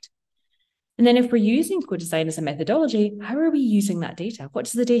project? And then if we're using co-design as a methodology, how are we using that data? What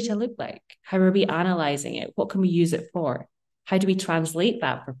does the data look like? How are we analysing it? What can we use it for? How do we translate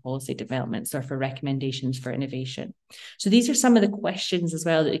that for policy developments or for recommendations for innovation? So these are some of the questions as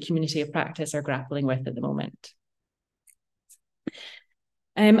well that the community of practice are grappling with at the moment.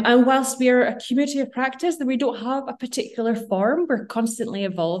 And whilst we are a community of practice, that we don't have a particular form, we're constantly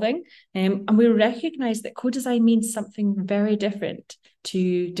evolving. And we recognise that co-design means something very different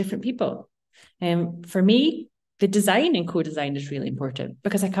to different people. For me, the design in co-design is really important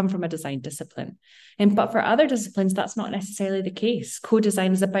because I come from a design discipline. But for other disciplines, that's not necessarily the case.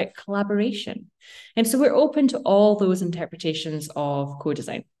 Co-design is about collaboration. And so we're open to all those interpretations of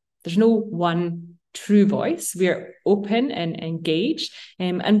co-design. There's no one true voice. We're open and engaged.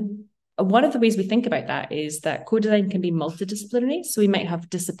 And one of the ways we think about that is that co-design can be multidisciplinary. So we might have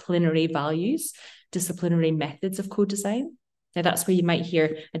disciplinary values, disciplinary methods of co-design. Now, that's where you might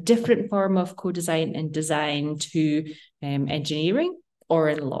hear a different form of co-design in design to engineering or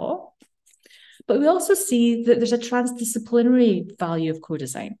in law. But we also see that there's a transdisciplinary value of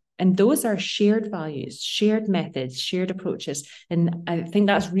co-design. And those are shared values, shared methods, shared approaches. And I think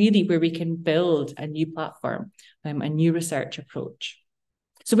that's really where we can build a new platform, a new research approach.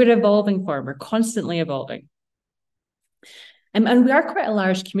 So we're evolving forward, we're constantly evolving. And we are quite a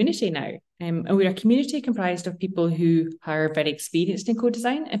large community now. And we're a community comprised of people who are very experienced in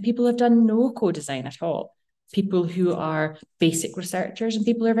co-design and people who have done no co-design at all. People who are basic researchers and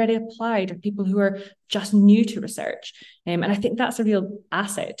people who are very applied, or people who are just new to research. And I think that's a real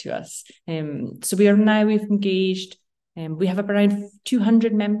asset to us. So we've engaged, we have around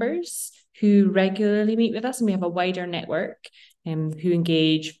 200 members who regularly meet with us, and we have a wider network who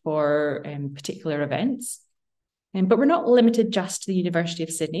engage for particular events. But we're not limited just to the University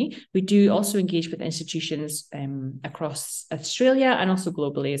of Sydney. We do also engage with institutions across Australia and also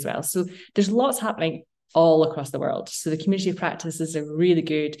globally as well. So there's lots happening all across the world. So the community of practice is a really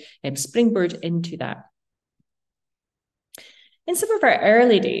good springboard into that. In some of our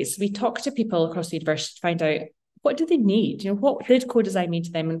early days, we talked to people across the university to find out what do they need? What did co-design mean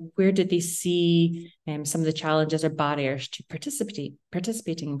to them, and where did they see some of the challenges or barriers to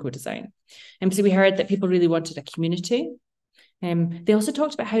participating in co-design? So we heard that people really wanted a community. They also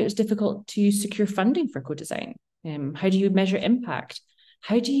talked about how it was difficult to secure funding for co-design. How do you measure impact?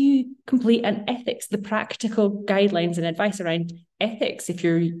 How do you complete an ethics, the practical guidelines and advice around ethics if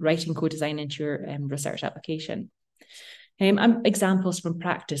you're writing co-design into your research application? Examples from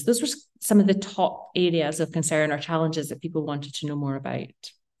practice. Those were some of the top areas of concern or challenges that people wanted to know more about.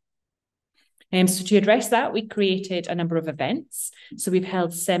 So to address that, we created a number of events. So we've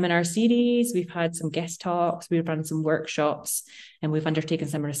held seminar series, we've had some guest talks, we've run some workshops, and we've undertaken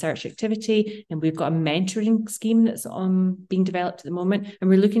some research activity, and we've got a mentoring scheme that's being developed at the moment, and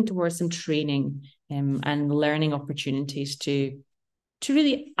we're looking towards some training and learning opportunities to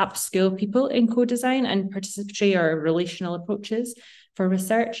really upskill people in co-design and participatory or relational approaches for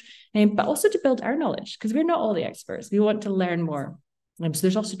research, but also to build our knowledge, because we're not all the experts. We want to learn more. So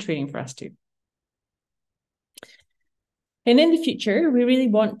there's also training for us too. And in the future, we really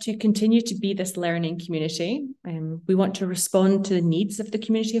want to continue to be this learning community. We want to respond to the needs of the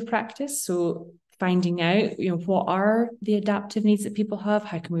community of practice. So finding out, what are the adaptive needs that people have?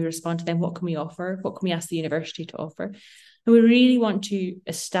 How can we respond to them? What can we offer? What can we ask the university to offer? And we really want to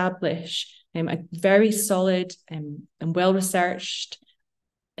establish a very solid and well-researched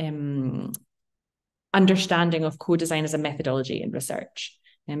understanding of co-design as a methodology in research.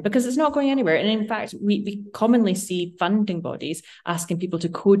 Because it's not going anywhere. And in fact, we commonly see funding bodies asking people to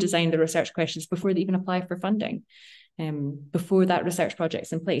co-design the research questions before they even apply for funding, before that research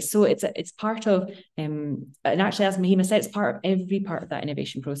project's in place. So it's part of, and actually, as Mahima said, it's part of every part of that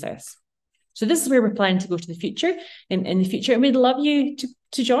innovation process. So this is where we're planning to go to the future, in the future. And we'd love you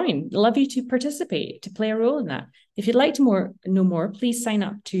to join, love you to participate, to play a role in that. If you'd like to know more, please sign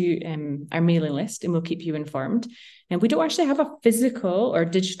up to our mailing list and we'll keep you informed. And we don't actually have a physical or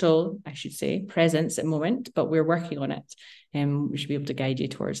digital, I should say, presence at the moment, but we're working on it. And we should be able to guide you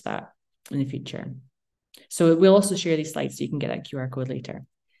towards that in the future. So we'll also share these slides so you can get that QR code later.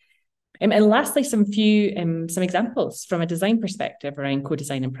 And lastly, some examples from a design perspective around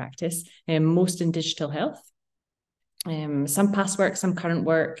co-design and practice, most in digital health, some past work, some current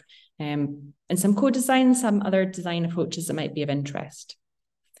work, and some co-design, some other design approaches that might be of interest.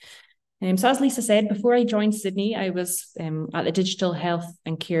 So as Lisa said, before I joined Sydney, I was at the Digital Health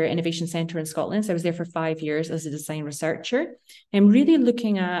and Care Innovation Centre in Scotland. So I was there for 5 years as a design researcher, and really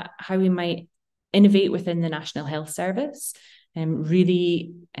looking at how we might innovate within the National Health Service. And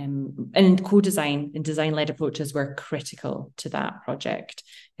co-design and design-led approaches were critical to that project.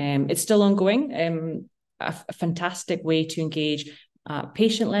 It's still ongoing, a fantastic way to engage at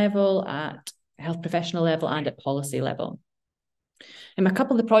patient level, at health professional level, and at policy level. A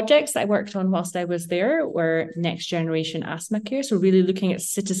couple of the projects that I worked on whilst I was there were next generation asthma care. So really looking at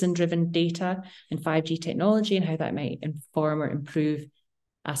citizen-driven data and 5G technology and how that might inform or improve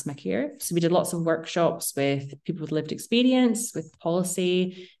asthma care. So we did lots of workshops with people with lived experience, with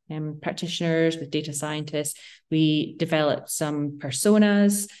policy practitioners, with data scientists. We developed some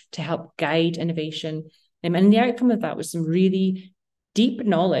personas to help guide innovation. And the outcome of that was some really deep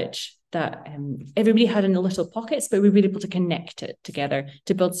knowledge that everybody had in the little pockets, but we were able to connect it together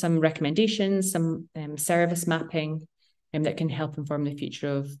to build some recommendations, some service mapping that can help inform the future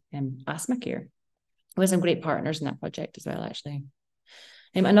of asthma care. We had some great partners in that project as well, actually.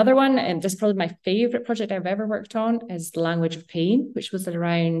 Another one, and this is probably my favourite project I've ever worked on, is the language of pain, which was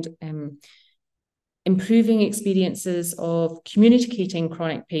around improving experiences of communicating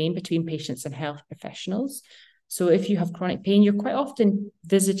chronic pain between patients and health professionals. So if you have chronic pain, you're quite often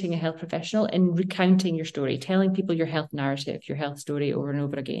visiting a health professional and recounting your story, telling people your health narrative, your health story over and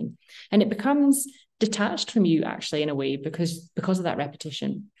over again. And it becomes detached from you, actually, in a way, because of that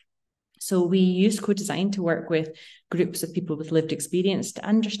repetition. So we used co-design to work with groups of people with lived experience to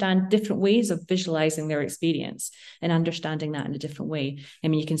understand different ways of visualizing their experience and understanding that in a different way. I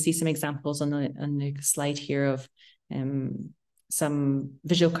mean, you can see some examples on the slide here of some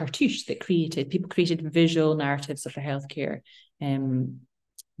visual cartouche that people created visual narratives of their healthcare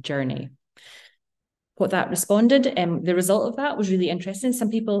journey. What that responded, the result of that was really interesting. Some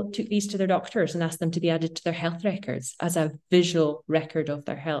people took these to their doctors and asked them to be added to their health records as a visual record of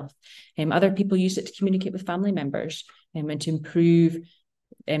their health. Other people used it to communicate with family members and to improve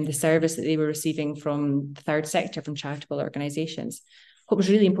the service that they were receiving from the third sector, from charitable organisations. What was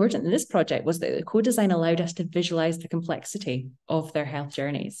really important in this project was that the co-design allowed us to visualise the complexity of their health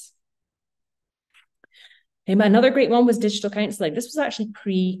journeys. Another great one was digital counselling. This was actually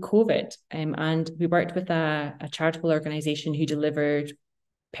pre-COVID, and we worked with a charitable organisation who delivered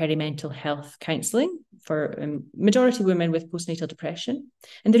perimental health counselling for majority women with postnatal depression.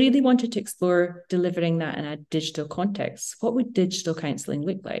 And they really wanted to explore delivering that in a digital context. What would digital counselling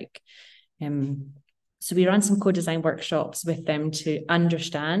look like? So we ran some co-design workshops with them to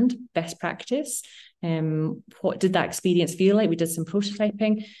understand best practice. What did that experience feel like? We did some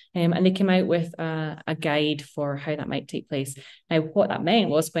prototyping and they came out with a guide for how that might take place. Now, what that meant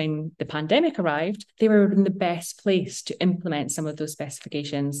was when the pandemic arrived, they were in the best place to implement some of those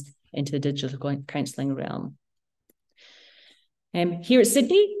specifications into the digital counselling realm. Here at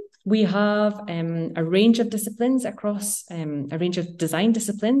Sydney, we have a range of disciplines across a range of design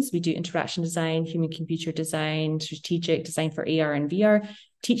disciplines. We do interaction design, human-computer design, strategic design for AR and VR,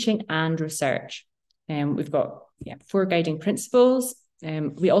 teaching and research. We've got 4 guiding principles.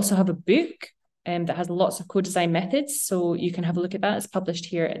 We also have a book that has lots of co-design methods, so you can have a look at that. It's published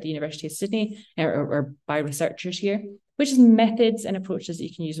here at the University of Sydney or by researchers here, which is methods and approaches that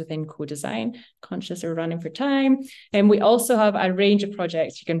you can use within co-design. Conscious we're running for time. And we also have a range of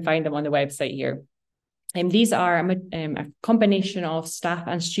projects. You can find them on the website here. And these are a combination of staff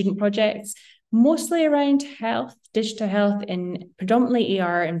and student projects, mostly around health, digital health, in predominantly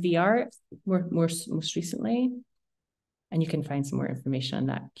AR and VR, most recently. And you can find some more information on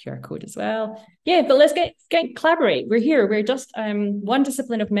that QR code as well. Yeah, but let's get collaborate. We're here. We're just one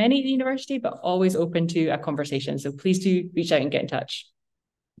discipline of many at the university, but always open to a conversation. So please do reach out and get in touch.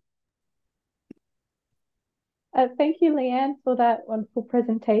 Thank you, Leanne, for that wonderful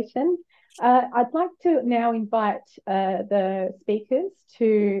presentation. I'd like to now invite the speakers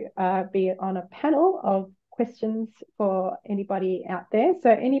to be on a panel of questions for anybody out there. So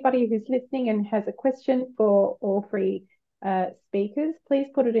anybody who's listening and has a question for all 3 speakers, please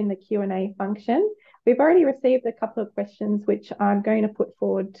put it in the Q&A function. We've already received a couple of questions which I'm going to put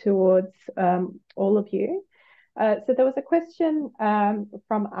forward towards all of you. So there was a question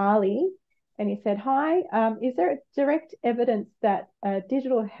from Ali, and he said, hi, is there direct evidence that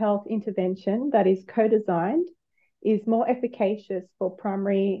digital health intervention that is co-designed is more efficacious for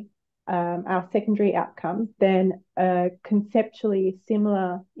primary our secondary outcomes than a conceptually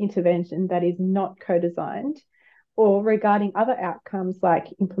similar intervention that is not co-designed, or regarding other outcomes like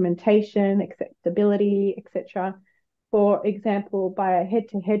implementation, acceptability, etc., for example, by a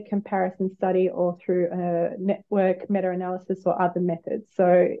head-to-head comparison study or through a network meta-analysis or other methods?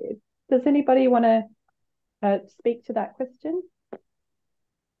 So does anybody want to speak to that question?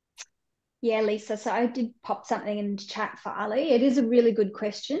 Yeah, Lisa, so I did pop something in the chat for Ali. It is a really good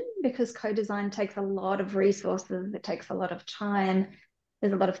question because co-design takes a lot of resources. It takes a lot of time.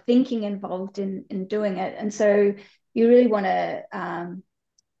 There's a lot of thinking involved in doing it. And so you really want to,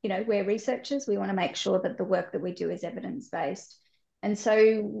 we're researchers. We want to make sure that the work that we do is evidence-based. And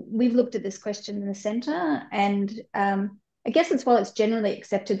so we've looked at this question in the centre, and I guess it's while it's generally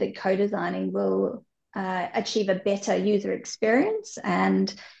accepted that co-designing will achieve a better user experience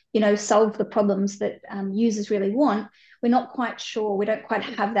and, solve the problems that users really want, we're not quite sure. We don't quite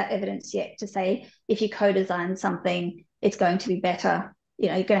have that evidence yet to say if you co-design something, it's going to be better.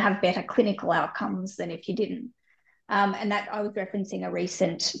 You're going to have better clinical outcomes than if you didn't. And that I was referencing a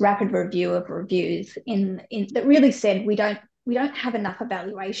recent rapid review of reviews in that really said we don't have enough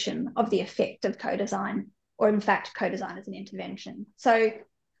evaluation of the effect of co-design, or in fact co-design as an intervention. So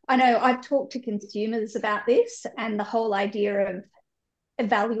I know I've talked to consumers about this, and the whole idea of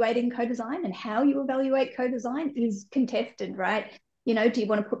evaluating co-design and how you evaluate co-design is contested, right? Do you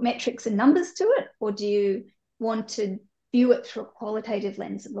want to put metrics and numbers to it, or do you want to view it through a qualitative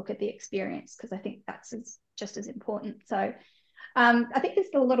lens and look at the experience? Because I think that's just as important. So I think there's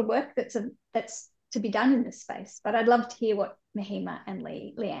still a lot of work that's to be done in this space, but I'd love to hear what Mahima and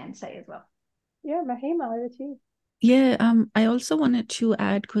Leanne say as well. Yeah, Mahima, over to you. Yeah, I also wanted to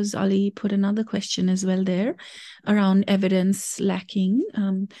add, because Ali put another question as well there around evidence lacking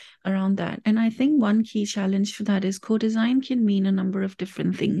around that. And I think one key challenge for that is co-design can mean a number of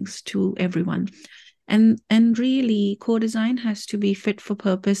different things to everyone. And really, co-design has to be fit for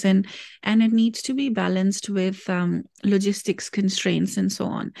purpose, and it needs to be balanced with logistics constraints and so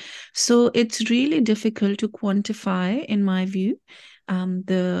on. So it's really difficult to quantify, in my view,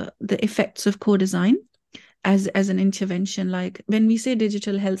 the effects of co-design as an intervention. Like when we say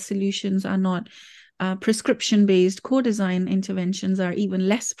digital health solutions are not prescription-based, co-design interventions are even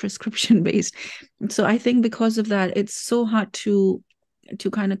less prescription-based. So I think because of that, it's so hard to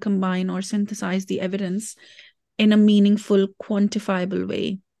kind of combine or synthesize the evidence in a meaningful, quantifiable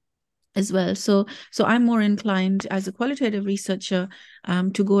way as well. So I'm more inclined as a qualitative researcher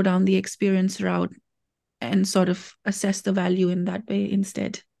to go down the experience route and sort of assess the value in that way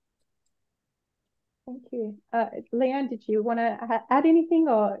instead. Thank you. Leanne, did you want to add anything,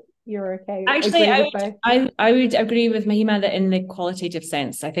 or you're okay? Actually, I would agree with Mahima that in the qualitative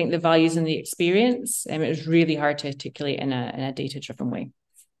sense, I think the values in the experience, it was really hard to articulate in a data-driven way.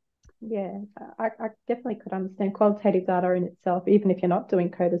 Yeah, I definitely could understand qualitative data in itself, even if you're not doing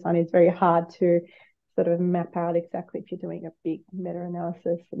co-design, is very hard to sort of map out exactly if you're doing a big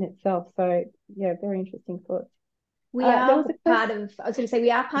meta-analysis in itself. So yeah, very interesting thoughts. We are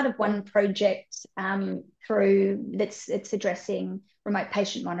part of one project through it's addressing remote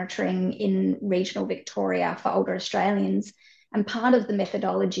patient monitoring in regional Victoria for older Australians. And part of the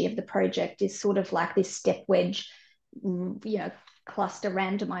methodology of the project is sort of like this step wedge, cluster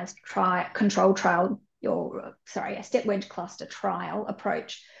randomized control trial, a step wedge cluster trial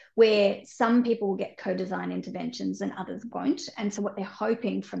approach, where some people will get co-design interventions and others won't. And so what they're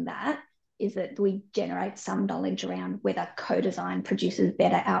hoping from that is that we generate some knowledge around whether co-design produces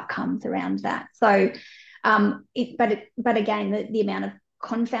better outcomes around that. So, but again, the amount of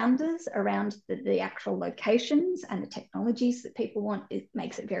confounders around the actual locations and the technologies that people want, it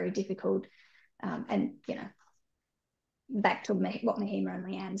makes it very difficult. And back to what Mahima and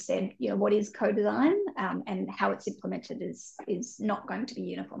Leanne said, what is co-design and how it's implemented is not going to be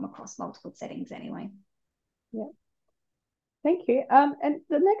uniform across multiple settings anyway. Yeah. Thank you. And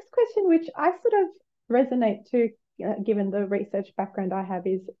the next question, which I sort of resonate to, given the research background I have,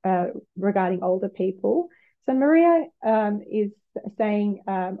 is regarding older people. So Maria is saying,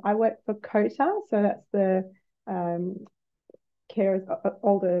 I work for COTA, so that's the Care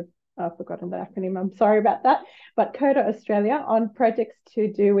Older, I've forgotten the acronym, I'm sorry about that, but COTA Australia, on projects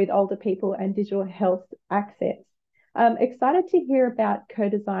to do with older people and digital health access. Excited to hear about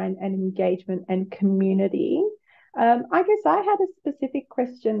co-design and engagement and community. I guess I had a specific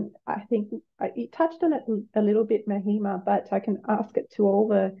question. I think you touched on it a little bit, Mahima, but I can ask it to all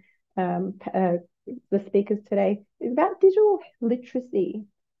the speakers today. It's about digital literacy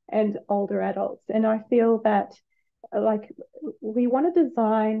and older adults. And I feel that we want to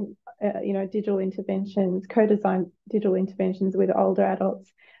design, digital interventions, co-design digital interventions with older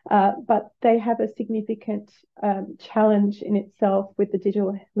adults, but they have a significant challenge in itself with the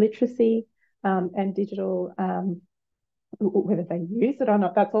digital literacy and digital, whether they use it or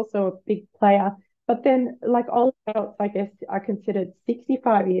not, that's also a big player. But then, like older adults, I guess, are considered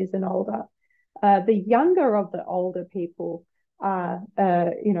 65 years and older. The younger of the older people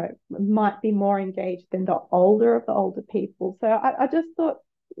might be more engaged than the older of the older people. So I just thought,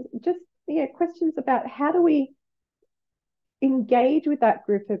 questions about how do we engage with that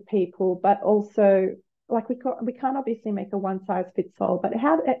group of people, but also, like, we can't obviously make a one size fits all, but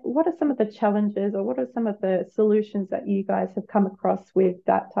what are some of the challenges, or what are some of the solutions that you guys have come across with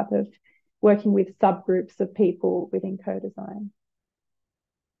that type of working with subgroups of people within co-design?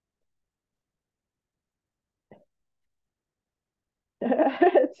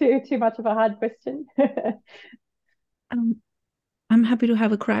 too much of a hard question? I'm happy to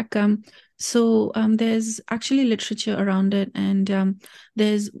have a crack. There's actually literature around it, and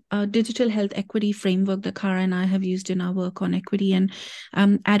there's a digital health equity framework that Cara and I have used in our work on equity, and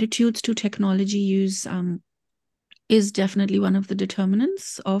attitudes to technology use is definitely one of the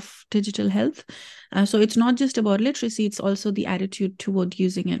determinants of digital health. So it's not just about literacy, it's also the attitude toward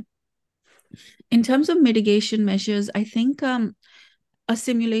using it. In terms of mitigation measures, I think a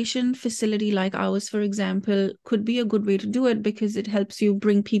simulation facility like ours, for example, could be a good way to do it because it helps you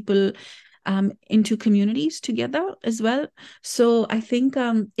bring people into communities together as well. So I think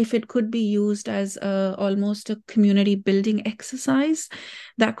if it could be used as almost a community building exercise,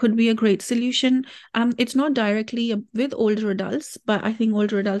 that could be a great solution. It's not directly with older adults, but I think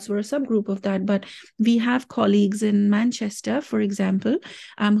older adults were a subgroup of that. But we have colleagues in Manchester, for example,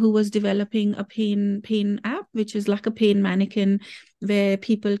 who was developing a pain app, which is like a pain mannequin where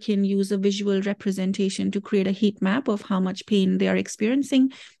people can use a visual representation to create a heat map of how much pain they are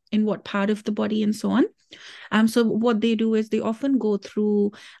experiencing in what part of the body and so on. So what they do is they often go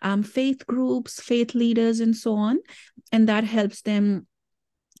through faith groups, faith leaders, and so on, and that helps them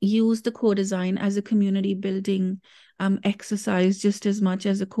use the co-design as a community building exercise just as much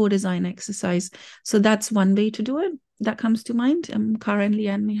as a co-design exercise. So that's one way to do it that comes to mind. Cara and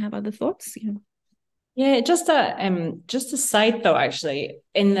Leanne may have other thoughts. Yeah, just a side thought actually,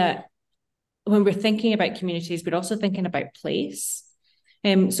 in that when we're thinking about communities, we're also thinking about place.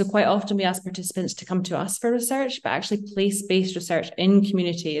 So quite often we ask participants to come to us for research, but actually place-based research in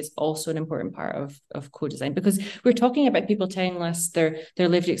community is also an important part of co-design, because we're talking about people telling us their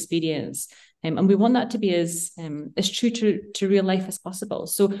lived experience, and we want that to be as true to real life as possible.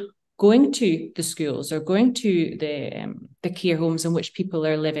 So going to the schools or going to the care homes in which people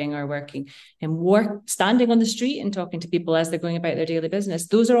are living or working, and standing on the street and talking to people as they're going about their daily business,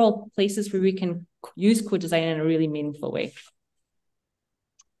 those are all places where we can use co-design in a really meaningful way.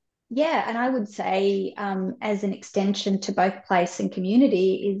 Yeah, and I would say as an extension to both place and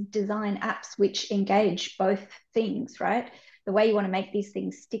community is design apps which engage both things, right? The way you want to make these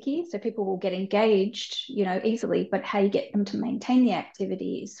things sticky so people will get engaged, easily, but how you get them to maintain the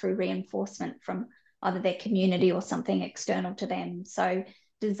activity is through reinforcement from either their community or something external to them. So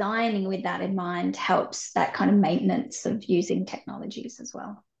designing with that in mind helps that kind of maintenance of using technologies as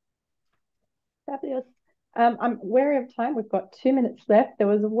well. Fabulous. I'm wary of time. We've got 2 minutes left. There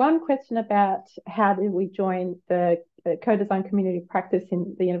was one question about how did we join the co-design community practice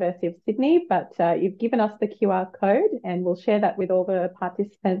in the University of Sydney, but you've given us the QR code and we'll share that with all the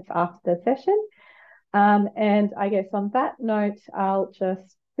participants after the session. And I guess on that note, I'll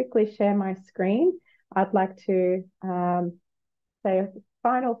just quickly share my screen. I'd like to say a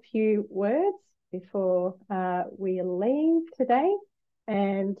final few words before we leave today.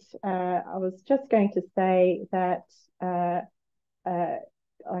 And I was just going to say that I'd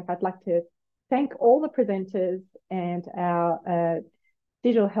like to thank all the presenters and our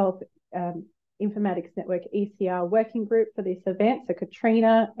Digital Health Informatics Network ECR working group for this event. So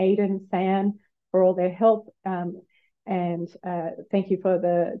Katrina, Aidan, Sam, for all their help. And thank you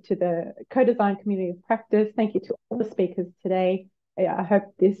to the co-design community of practice. Thank you to all the speakers today. I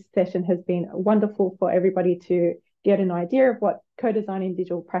hope this session has been wonderful for everybody to get an idea of what co-design in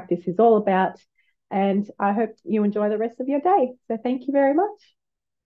digital practice is all about. And I hope you enjoy the rest of your day. So thank you very much.